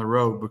Carolina on the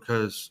road,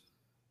 because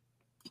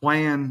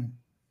playing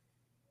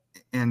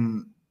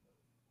in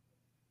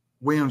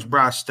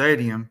Williams-Brice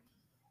Stadium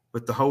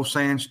with the whole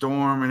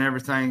sandstorm and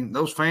everything,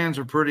 those fans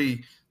are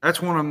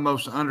that's one of the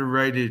most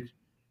underrated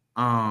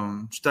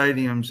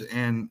stadiums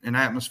and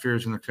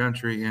atmospheres in the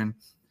country. And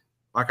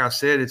like I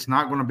said, it's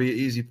not going to be an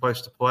easy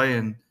place to play.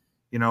 And,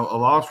 a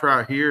loss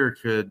right here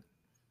could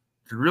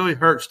really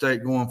hurt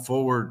State going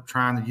forward,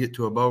 trying to get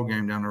to a bowl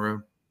game down the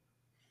road.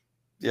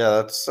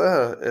 Yeah,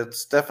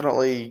 it's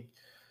definitely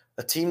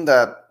a team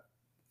that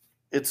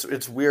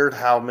it's weird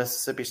how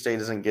Mississippi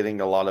State isn't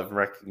getting a lot of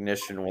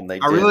recognition when they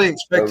did. I really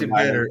expected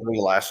better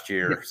last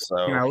year.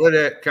 So can I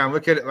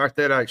look at it like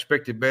that? I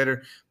expected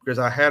better because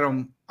I had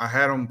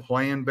them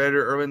playing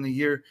better early in the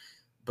year,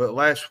 but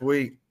last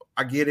week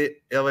I get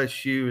it.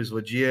 LSU is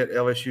legit.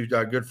 LSU's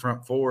got a good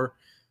front four,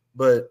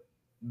 but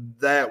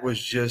that was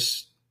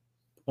just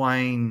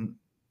plain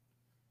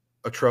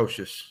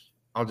atrocious.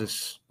 I'll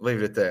just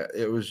leave it at that.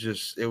 It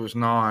was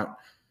not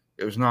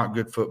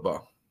good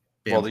football.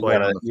 Well,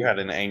 you had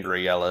an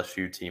angry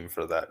LSU team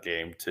for that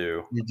game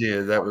too. You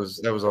did. That was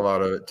a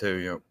lot of it too.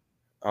 Yep.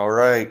 All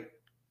right,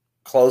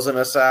 closing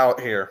us out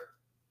here.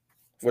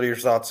 What are your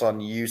thoughts on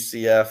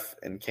UCF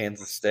and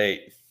Kansas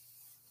State?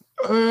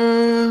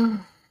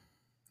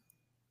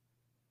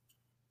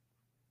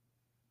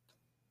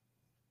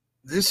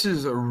 This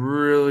is a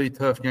really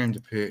tough game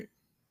to pick.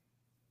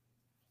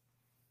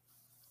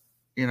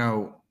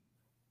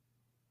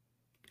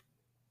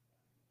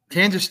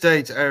 Kansas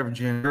State's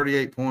averaging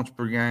 38 points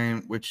per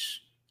game,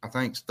 which I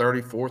think is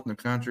 34th in the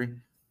country,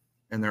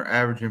 and they're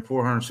averaging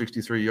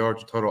 463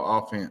 yards of total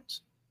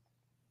offense.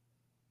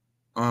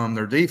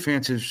 Their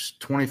defense is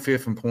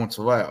 25th in points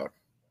allowed.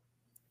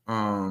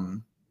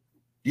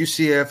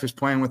 UCF is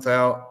playing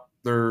without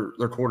their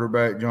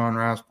quarterback, John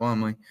Rice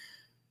Plumlee.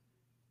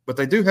 But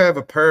they do have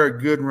a pair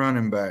of good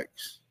running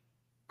backs.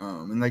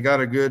 And they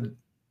got a good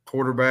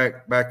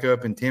quarterback back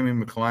up in Timmy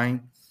McClain.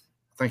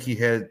 I think he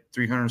had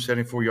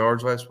 374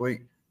 yards last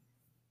week.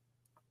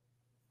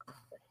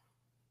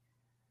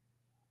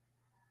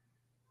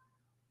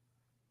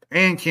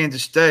 And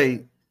Kansas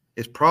State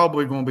is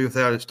probably going to be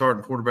without its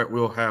starting quarterback,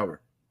 Will Howard,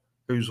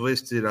 who's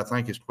listed, I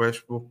think, is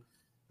questionable.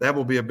 That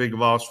will be a big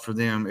loss for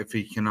them if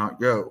he cannot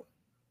go.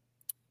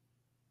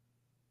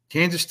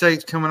 Kansas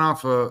State's coming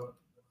off a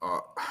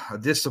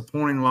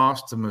disappointing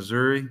loss to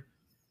Missouri.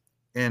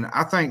 And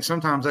I think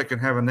sometimes that can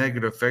have a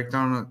negative effect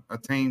on a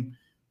team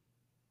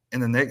in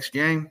the next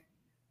game.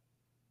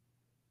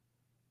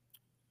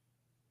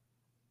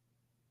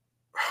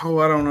 Oh,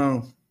 I don't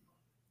know.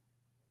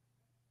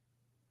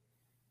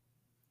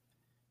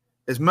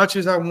 As much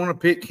as I want to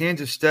pick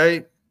Kansas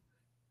State,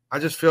 I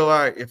just feel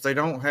like if they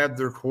don't have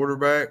their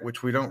quarterback,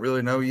 which we don't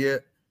really know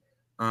yet,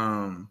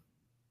 the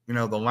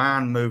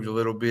line moved a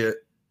little bit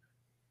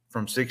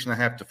from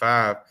 6.5 to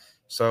 5.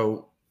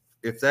 So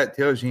if that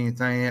tells you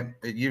anything,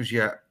 it gives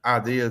you an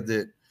idea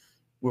that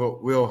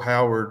Will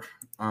Howard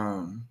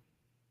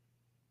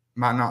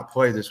might not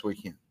play this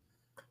weekend.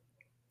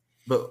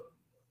 But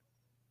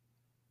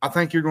I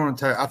think I'm going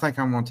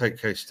to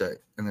take K-State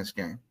in this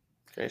game.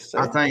 K-State.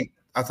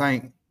 I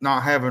think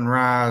not having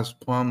Rice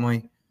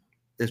Plumlee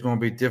is going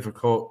to be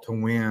difficult to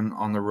win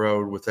on the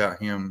road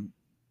without him,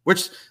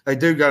 which they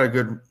do got a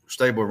good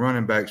stable of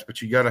running backs,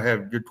 but you got to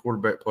have good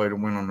quarterback play to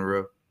win on the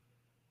road.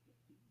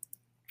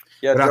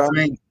 Yeah, but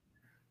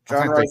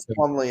John Rice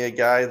Plumlee, a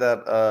guy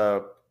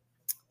that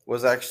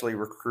was actually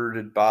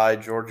recruited by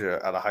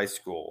Georgia out of high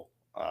school.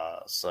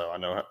 So I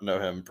know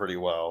him pretty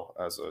well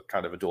as a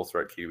kind of a dual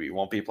threat QB.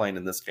 Won't be playing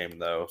in this game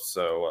though.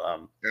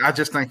 So I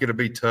just think it'll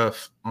be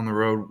tough on the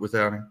road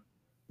without him.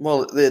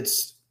 Well,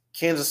 it's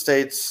Kansas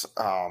State's.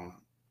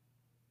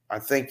 I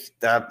think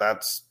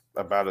that's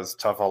about as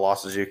tough a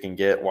loss as you can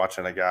get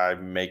watching a guy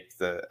make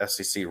the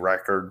SEC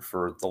record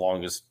for the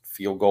longest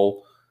field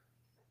goal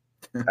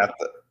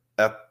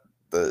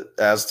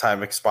as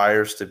time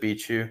expires to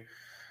beat you.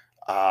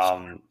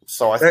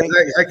 So I think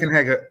that can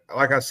have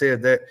like I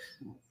said, that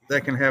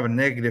can have a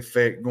negative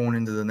effect going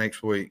into the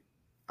next week.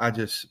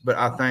 But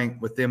I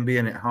think with them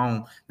being at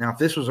home now, if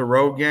this was a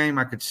road game,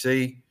 I could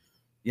see,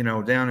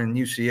 down in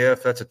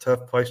UCF, that's a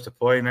tough place to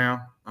play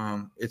now.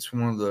 It's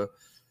one of the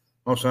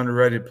most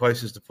underrated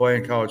places to play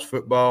in college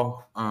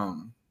football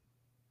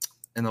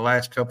in the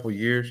last couple of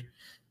years.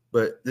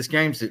 But this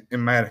game's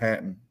in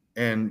Manhattan,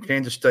 and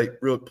Kansas State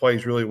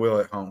plays really well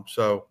at home.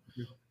 So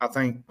I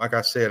think, like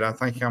I said, I'm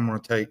going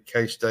to take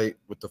K-State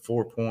with the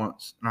 4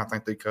 points, and I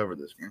think they cover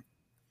this game.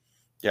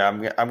 Yeah,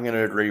 I'm going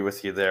to agree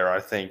with you there. I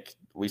think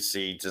we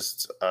see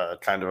just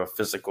kind of a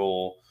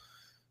physical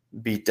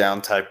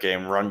beatdown type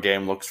game. Run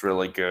game looks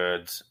really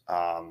good.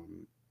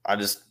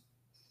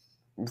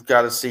 We've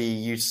got to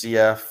see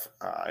UCF.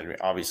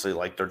 Obviously,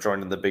 like they're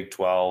joining the Big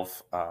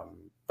 12,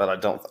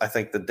 but I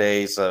think the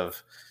days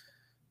of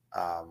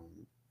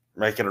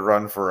making a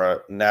run for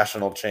a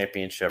national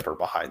championship are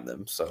behind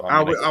them. So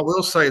I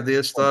will say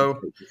this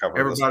though.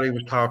 Everybody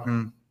was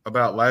talking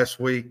about last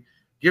week.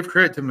 Give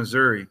credit to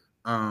Missouri.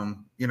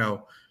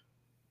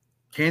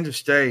 Kansas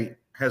State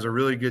has a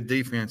really good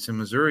defense, and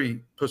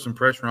Missouri put some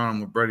pressure on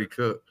them with Brady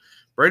Cook.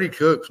 Brady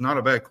Cook's not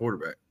a bad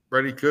quarterback.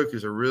 Brady Cook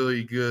is a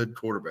really good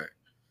quarterback,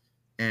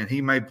 and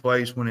he made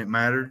plays when it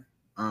mattered.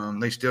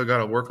 They still got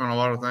to work on a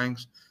lot of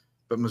things,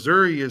 but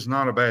Missouri is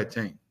not a bad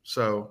team.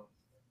 So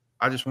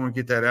I just want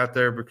to get that out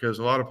there because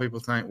a lot of people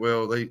think,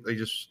 well, they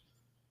just,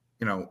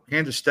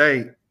 Kansas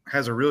State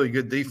has a really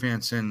good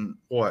defense, and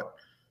what?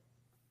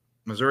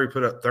 Missouri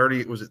put up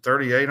 30. Was it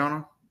 38 on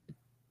them?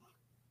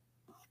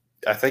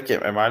 I think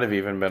it might have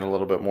even been a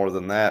little bit more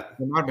than that.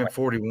 It might have been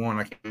 41.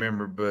 I can't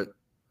remember, but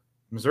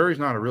Missouri's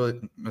not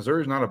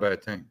a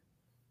bad team.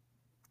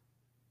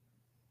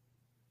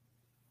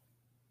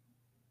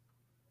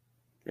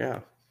 Yeah.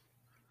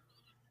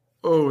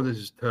 Oh, this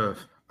is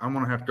tough. I'm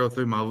going to have to go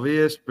through my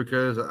list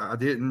because I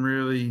didn't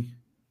really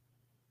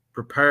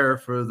prepare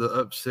for the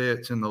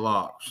upsets and the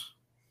locks.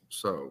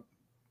 So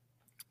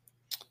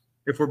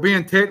if we're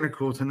being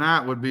technical,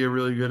 tonight would be a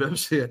really good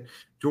upset.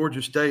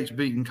 Georgia State's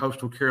beating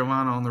Coastal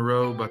Carolina on the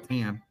road by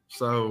 10.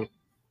 So,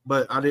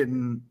 but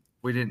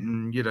we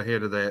didn't get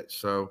ahead of that.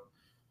 So,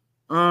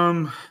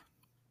 I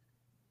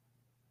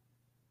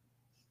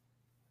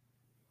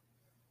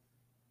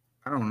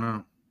don't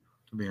know,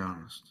 to be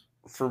honest.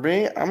 For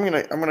me, I'm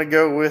gonna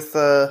go with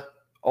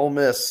Ole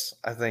Miss.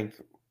 I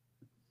think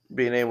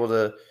being able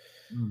to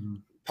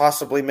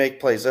possibly make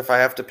plays. If I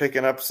have to pick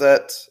an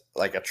upset,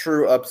 like a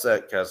true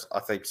upset, because I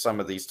think some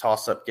of these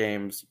toss-up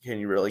games, can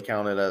you really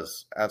count it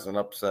as an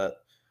upset?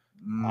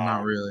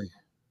 Not really.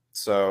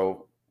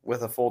 So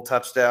with a full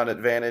touchdown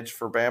advantage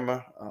for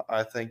Bama,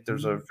 I think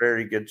there's a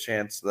very good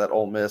chance that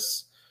Ole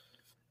Miss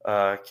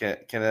can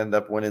end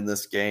up winning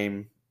this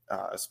game,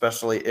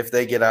 especially if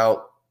they get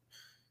out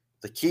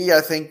The key,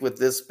 I think, with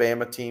this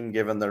Bama team,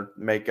 given their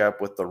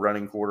makeup with the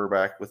running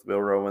quarterback with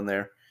Bill Rowe in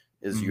there,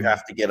 is you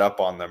have to get up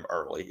on them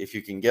early. If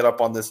you can get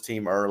up on this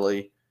team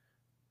early,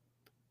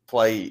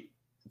 play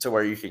to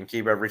where you can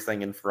keep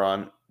everything in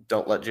front,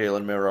 don't let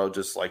Jalen Milroe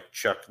just like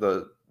chuck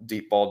the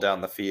deep ball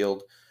down the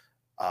field.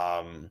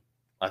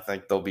 I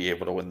think they'll be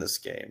able to win this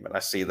game. And I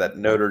see that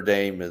Notre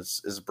Dame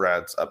is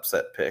Brad's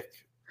upset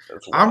pick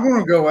as well. I'm going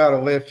to go out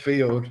of left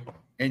field,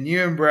 and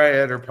you and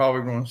Brad are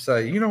probably going to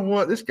say, you know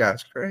what, this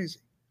guy's crazy,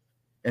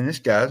 and this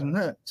guy's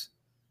nuts.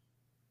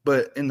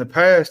 But in the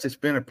past, it's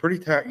been a pretty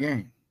tight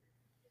game.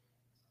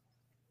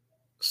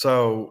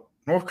 So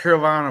North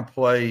Carolina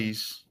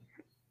plays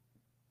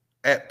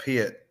at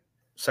Pitt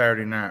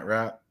Saturday night,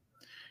 right?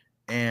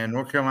 And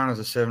North Carolina's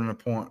a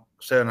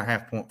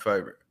 7.5 point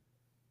favorite.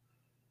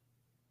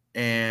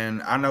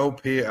 And I know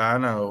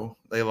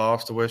they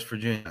lost to West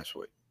Virginia last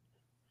week.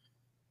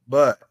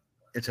 But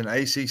it's an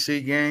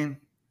ACC game.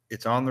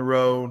 It's on the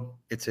road.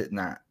 It's at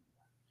night.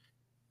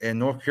 And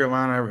North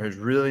Carolina has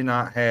really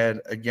not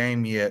had a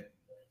game yet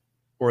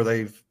where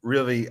they've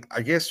really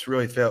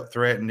felt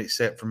threatened,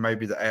 except for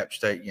maybe the App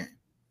State game.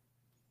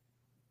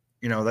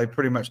 You know, they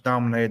pretty much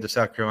dominated the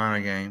South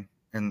Carolina game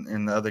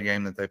and the other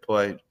game that they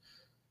played.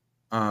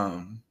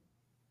 I'm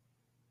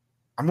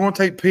going to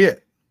take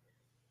Pitt.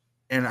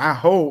 And I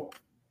hope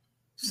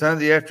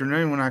Sunday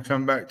afternoon when I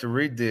come back to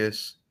read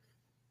this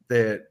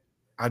that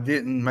I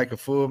didn't make a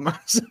fool of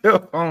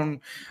myself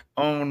on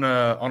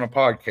a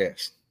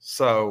podcast.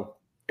 So,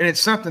 and it's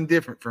something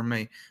different for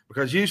me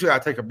because usually I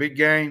take a big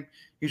game.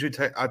 Usually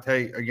I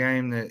take a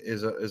game that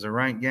is a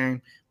ranked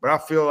game. But I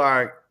feel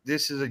like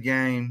this is a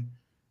game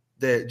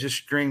that just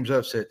screams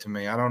upset to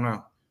me. I don't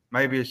know.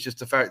 Maybe it's just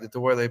the fact that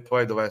the way they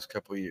played the last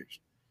couple of years.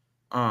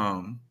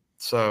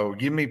 So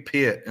give me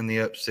Pitt in the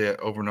upset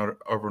over North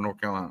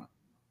Carolina.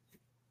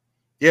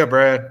 Yeah,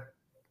 Brad.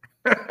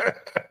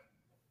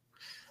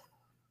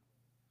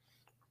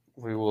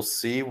 We will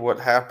see what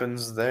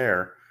happens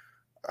there.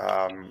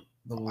 The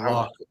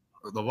lock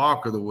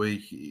of the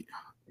week.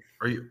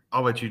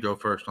 I'll let you go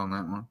first on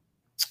that one.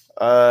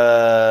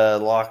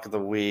 Lock of the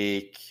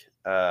week.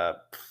 Let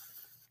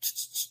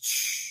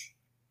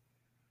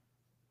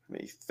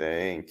me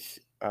think.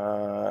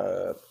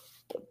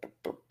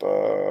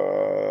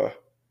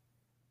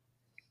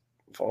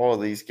 All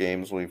of these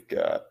games we've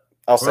got.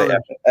 I'll say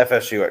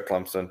FSU at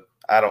Clemson.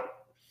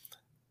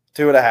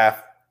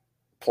 2.5.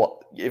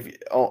 If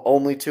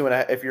only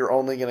 2.5, if you're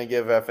only going to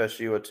give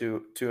FSU a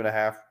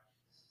 2.5,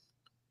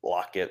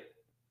 lock it.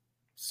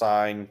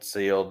 Signed,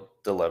 sealed,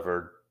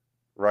 delivered,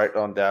 right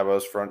on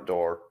Dabo's front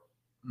door.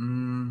 I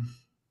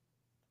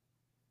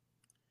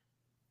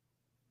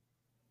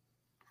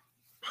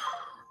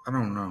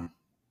don't know.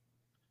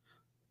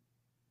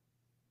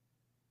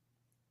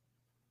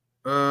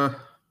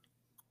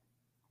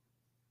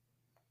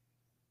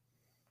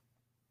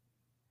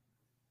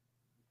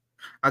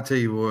 I tell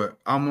you what,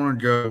 I'm gonna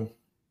go.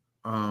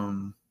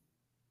 I'm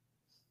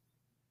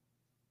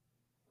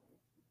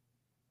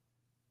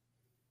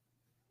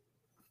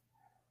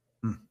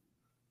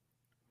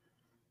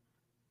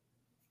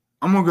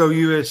gonna go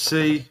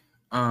USC,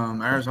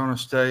 Arizona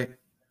State.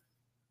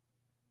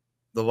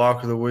 The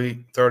lock of the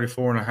week,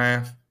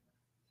 34.5.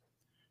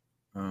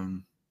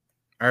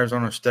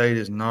 Arizona State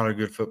is not a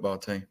good football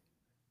team.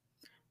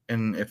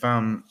 And if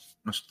ain't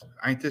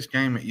this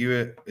game at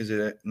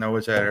no,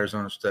 it's at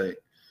Arizona State.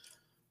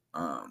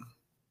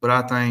 But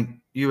I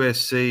think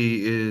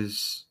USC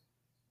is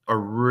a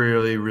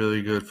really,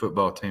 really good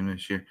football team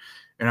this year.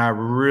 And I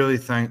really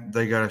think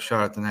they got a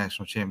shot at the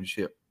national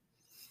championship.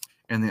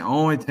 And the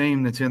only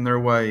team that's in their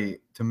way,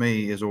 to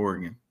me, is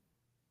Oregon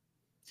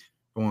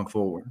going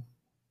forward.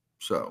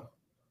 So,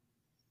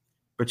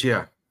 but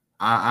yeah,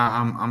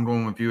 I'm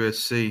going with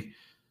USC.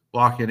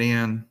 Lock it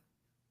in,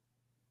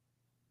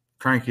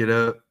 crank it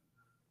up,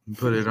 and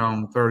put it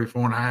on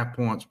 34.5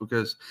 points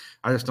because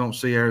I just don't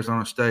see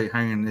Arizona State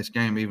hanging this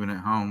game even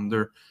at home.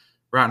 They're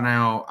right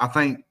now. I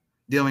think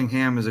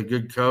Dillingham is a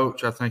good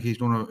coach. I think he's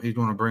going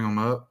to bring them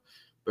up,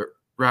 but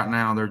right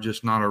now they're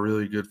just not a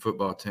really good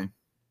football team.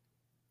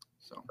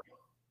 So,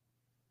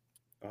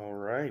 all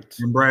right.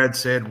 And Brad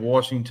said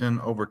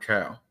Washington over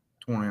Cal,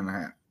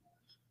 20.5.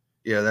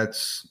 Yeah,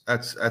 that's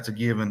a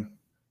given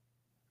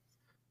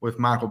with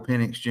Michael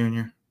Penix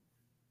Jr.,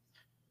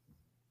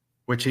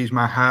 which he's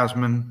my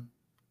Heisman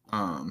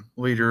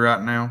leader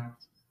right now.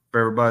 For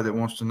everybody that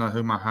wants to know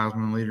who my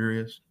Heisman leader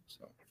is.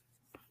 So.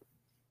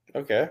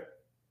 Okay.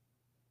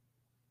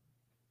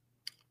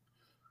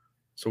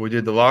 So we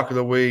did the lock of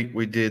the week.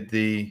 We did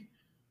the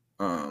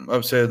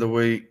upset of the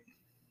week.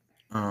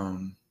 I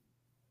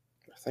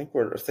think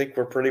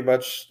we're pretty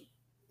much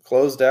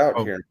closed out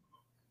here.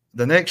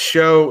 The next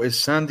show is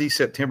Sunday,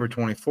 September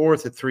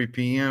 24th at 3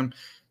 p.m.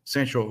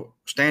 Central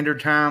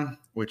Standard Time,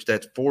 which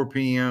that's 4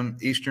 p.m.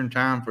 Eastern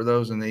Time for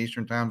those in the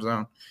Eastern Time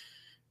Zone.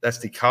 That's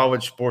the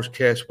College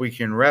SportsCast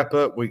Weekend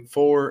Wrap-Up, Week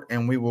 4,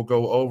 and we will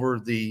go over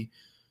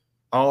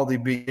all the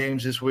big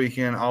games this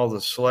weekend, all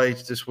the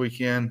slates this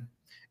weekend.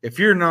 If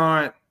you're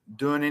not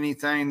doing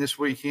anything this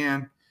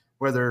weekend,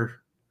 whether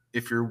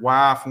if your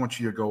wife wants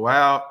you to go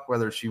out,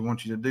 whether she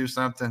wants you to do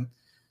something,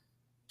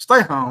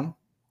 stay home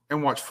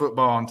and watch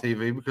football on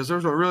TV because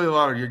there's really a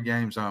lot of good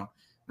games on.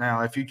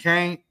 Now, if you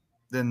can't,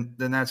 then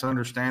that's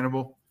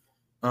understandable.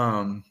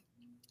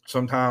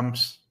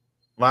 Sometimes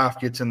life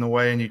gets in the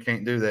way and you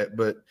can't do that.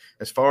 But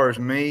as far as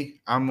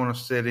me, I'm going to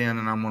sit in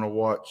and I'm going to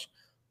watch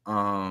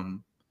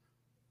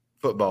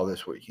football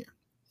this weekend.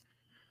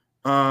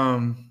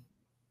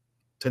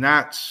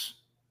 Tonight's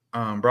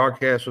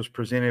broadcast was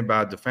presented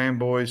by the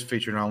Fanboys,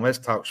 featured on Let's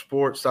Talk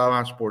Sports,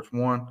 Sideline Sports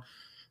 1,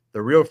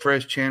 the Real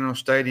Fresh Channel,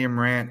 Stadium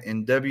Rant,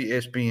 and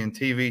WSBN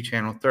TV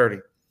Channel 30.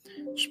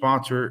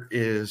 Sponsor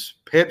is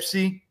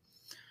Pepsi.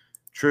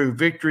 True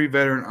Victory,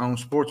 veteran-owned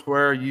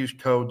sportswear. Use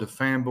code the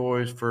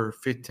Fanboys for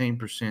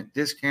 15%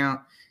 discount.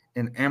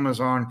 And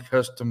Amazon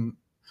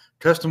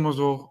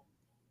customizable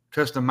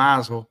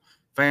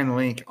fan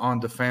link on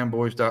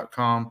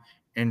thefanboys.com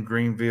and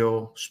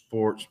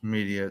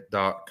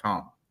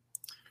greenvillesportsmedia.com.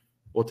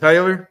 Well,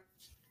 Taylor,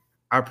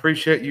 I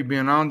appreciate you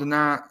being on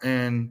tonight,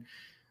 and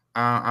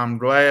I'm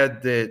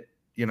glad that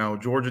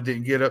Georgia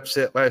didn't get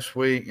upset last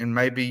week, and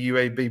maybe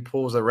UAB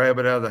pulls a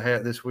rabbit out of the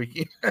hat this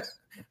weekend.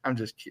 I'm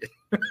just kidding.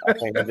 I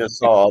think I just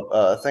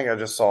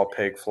saw a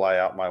pig fly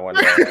out my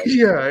window.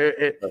 Yeah,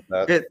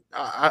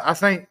 I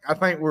think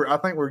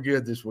we're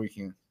good this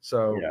weekend.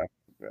 So, yeah.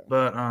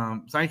 But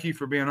thank you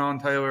for being on,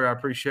 Taylor. I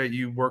appreciate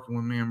you working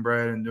with me and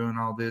Brad and doing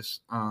all this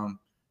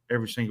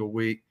every single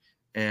week,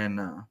 and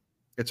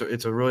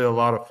it's really a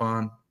lot of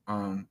fun.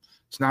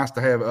 It's nice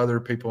to have other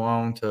people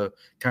on to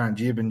kind of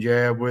jib and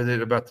jab with it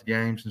about the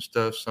games and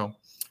stuff. So,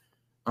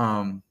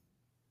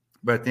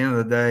 but at the end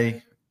of the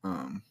day,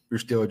 you're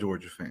still a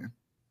Georgia fan.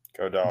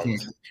 Go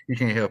Dogs. You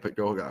can't help it.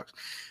 Go Dogs.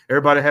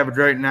 Everybody have a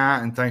great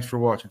night, and thanks for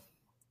watching.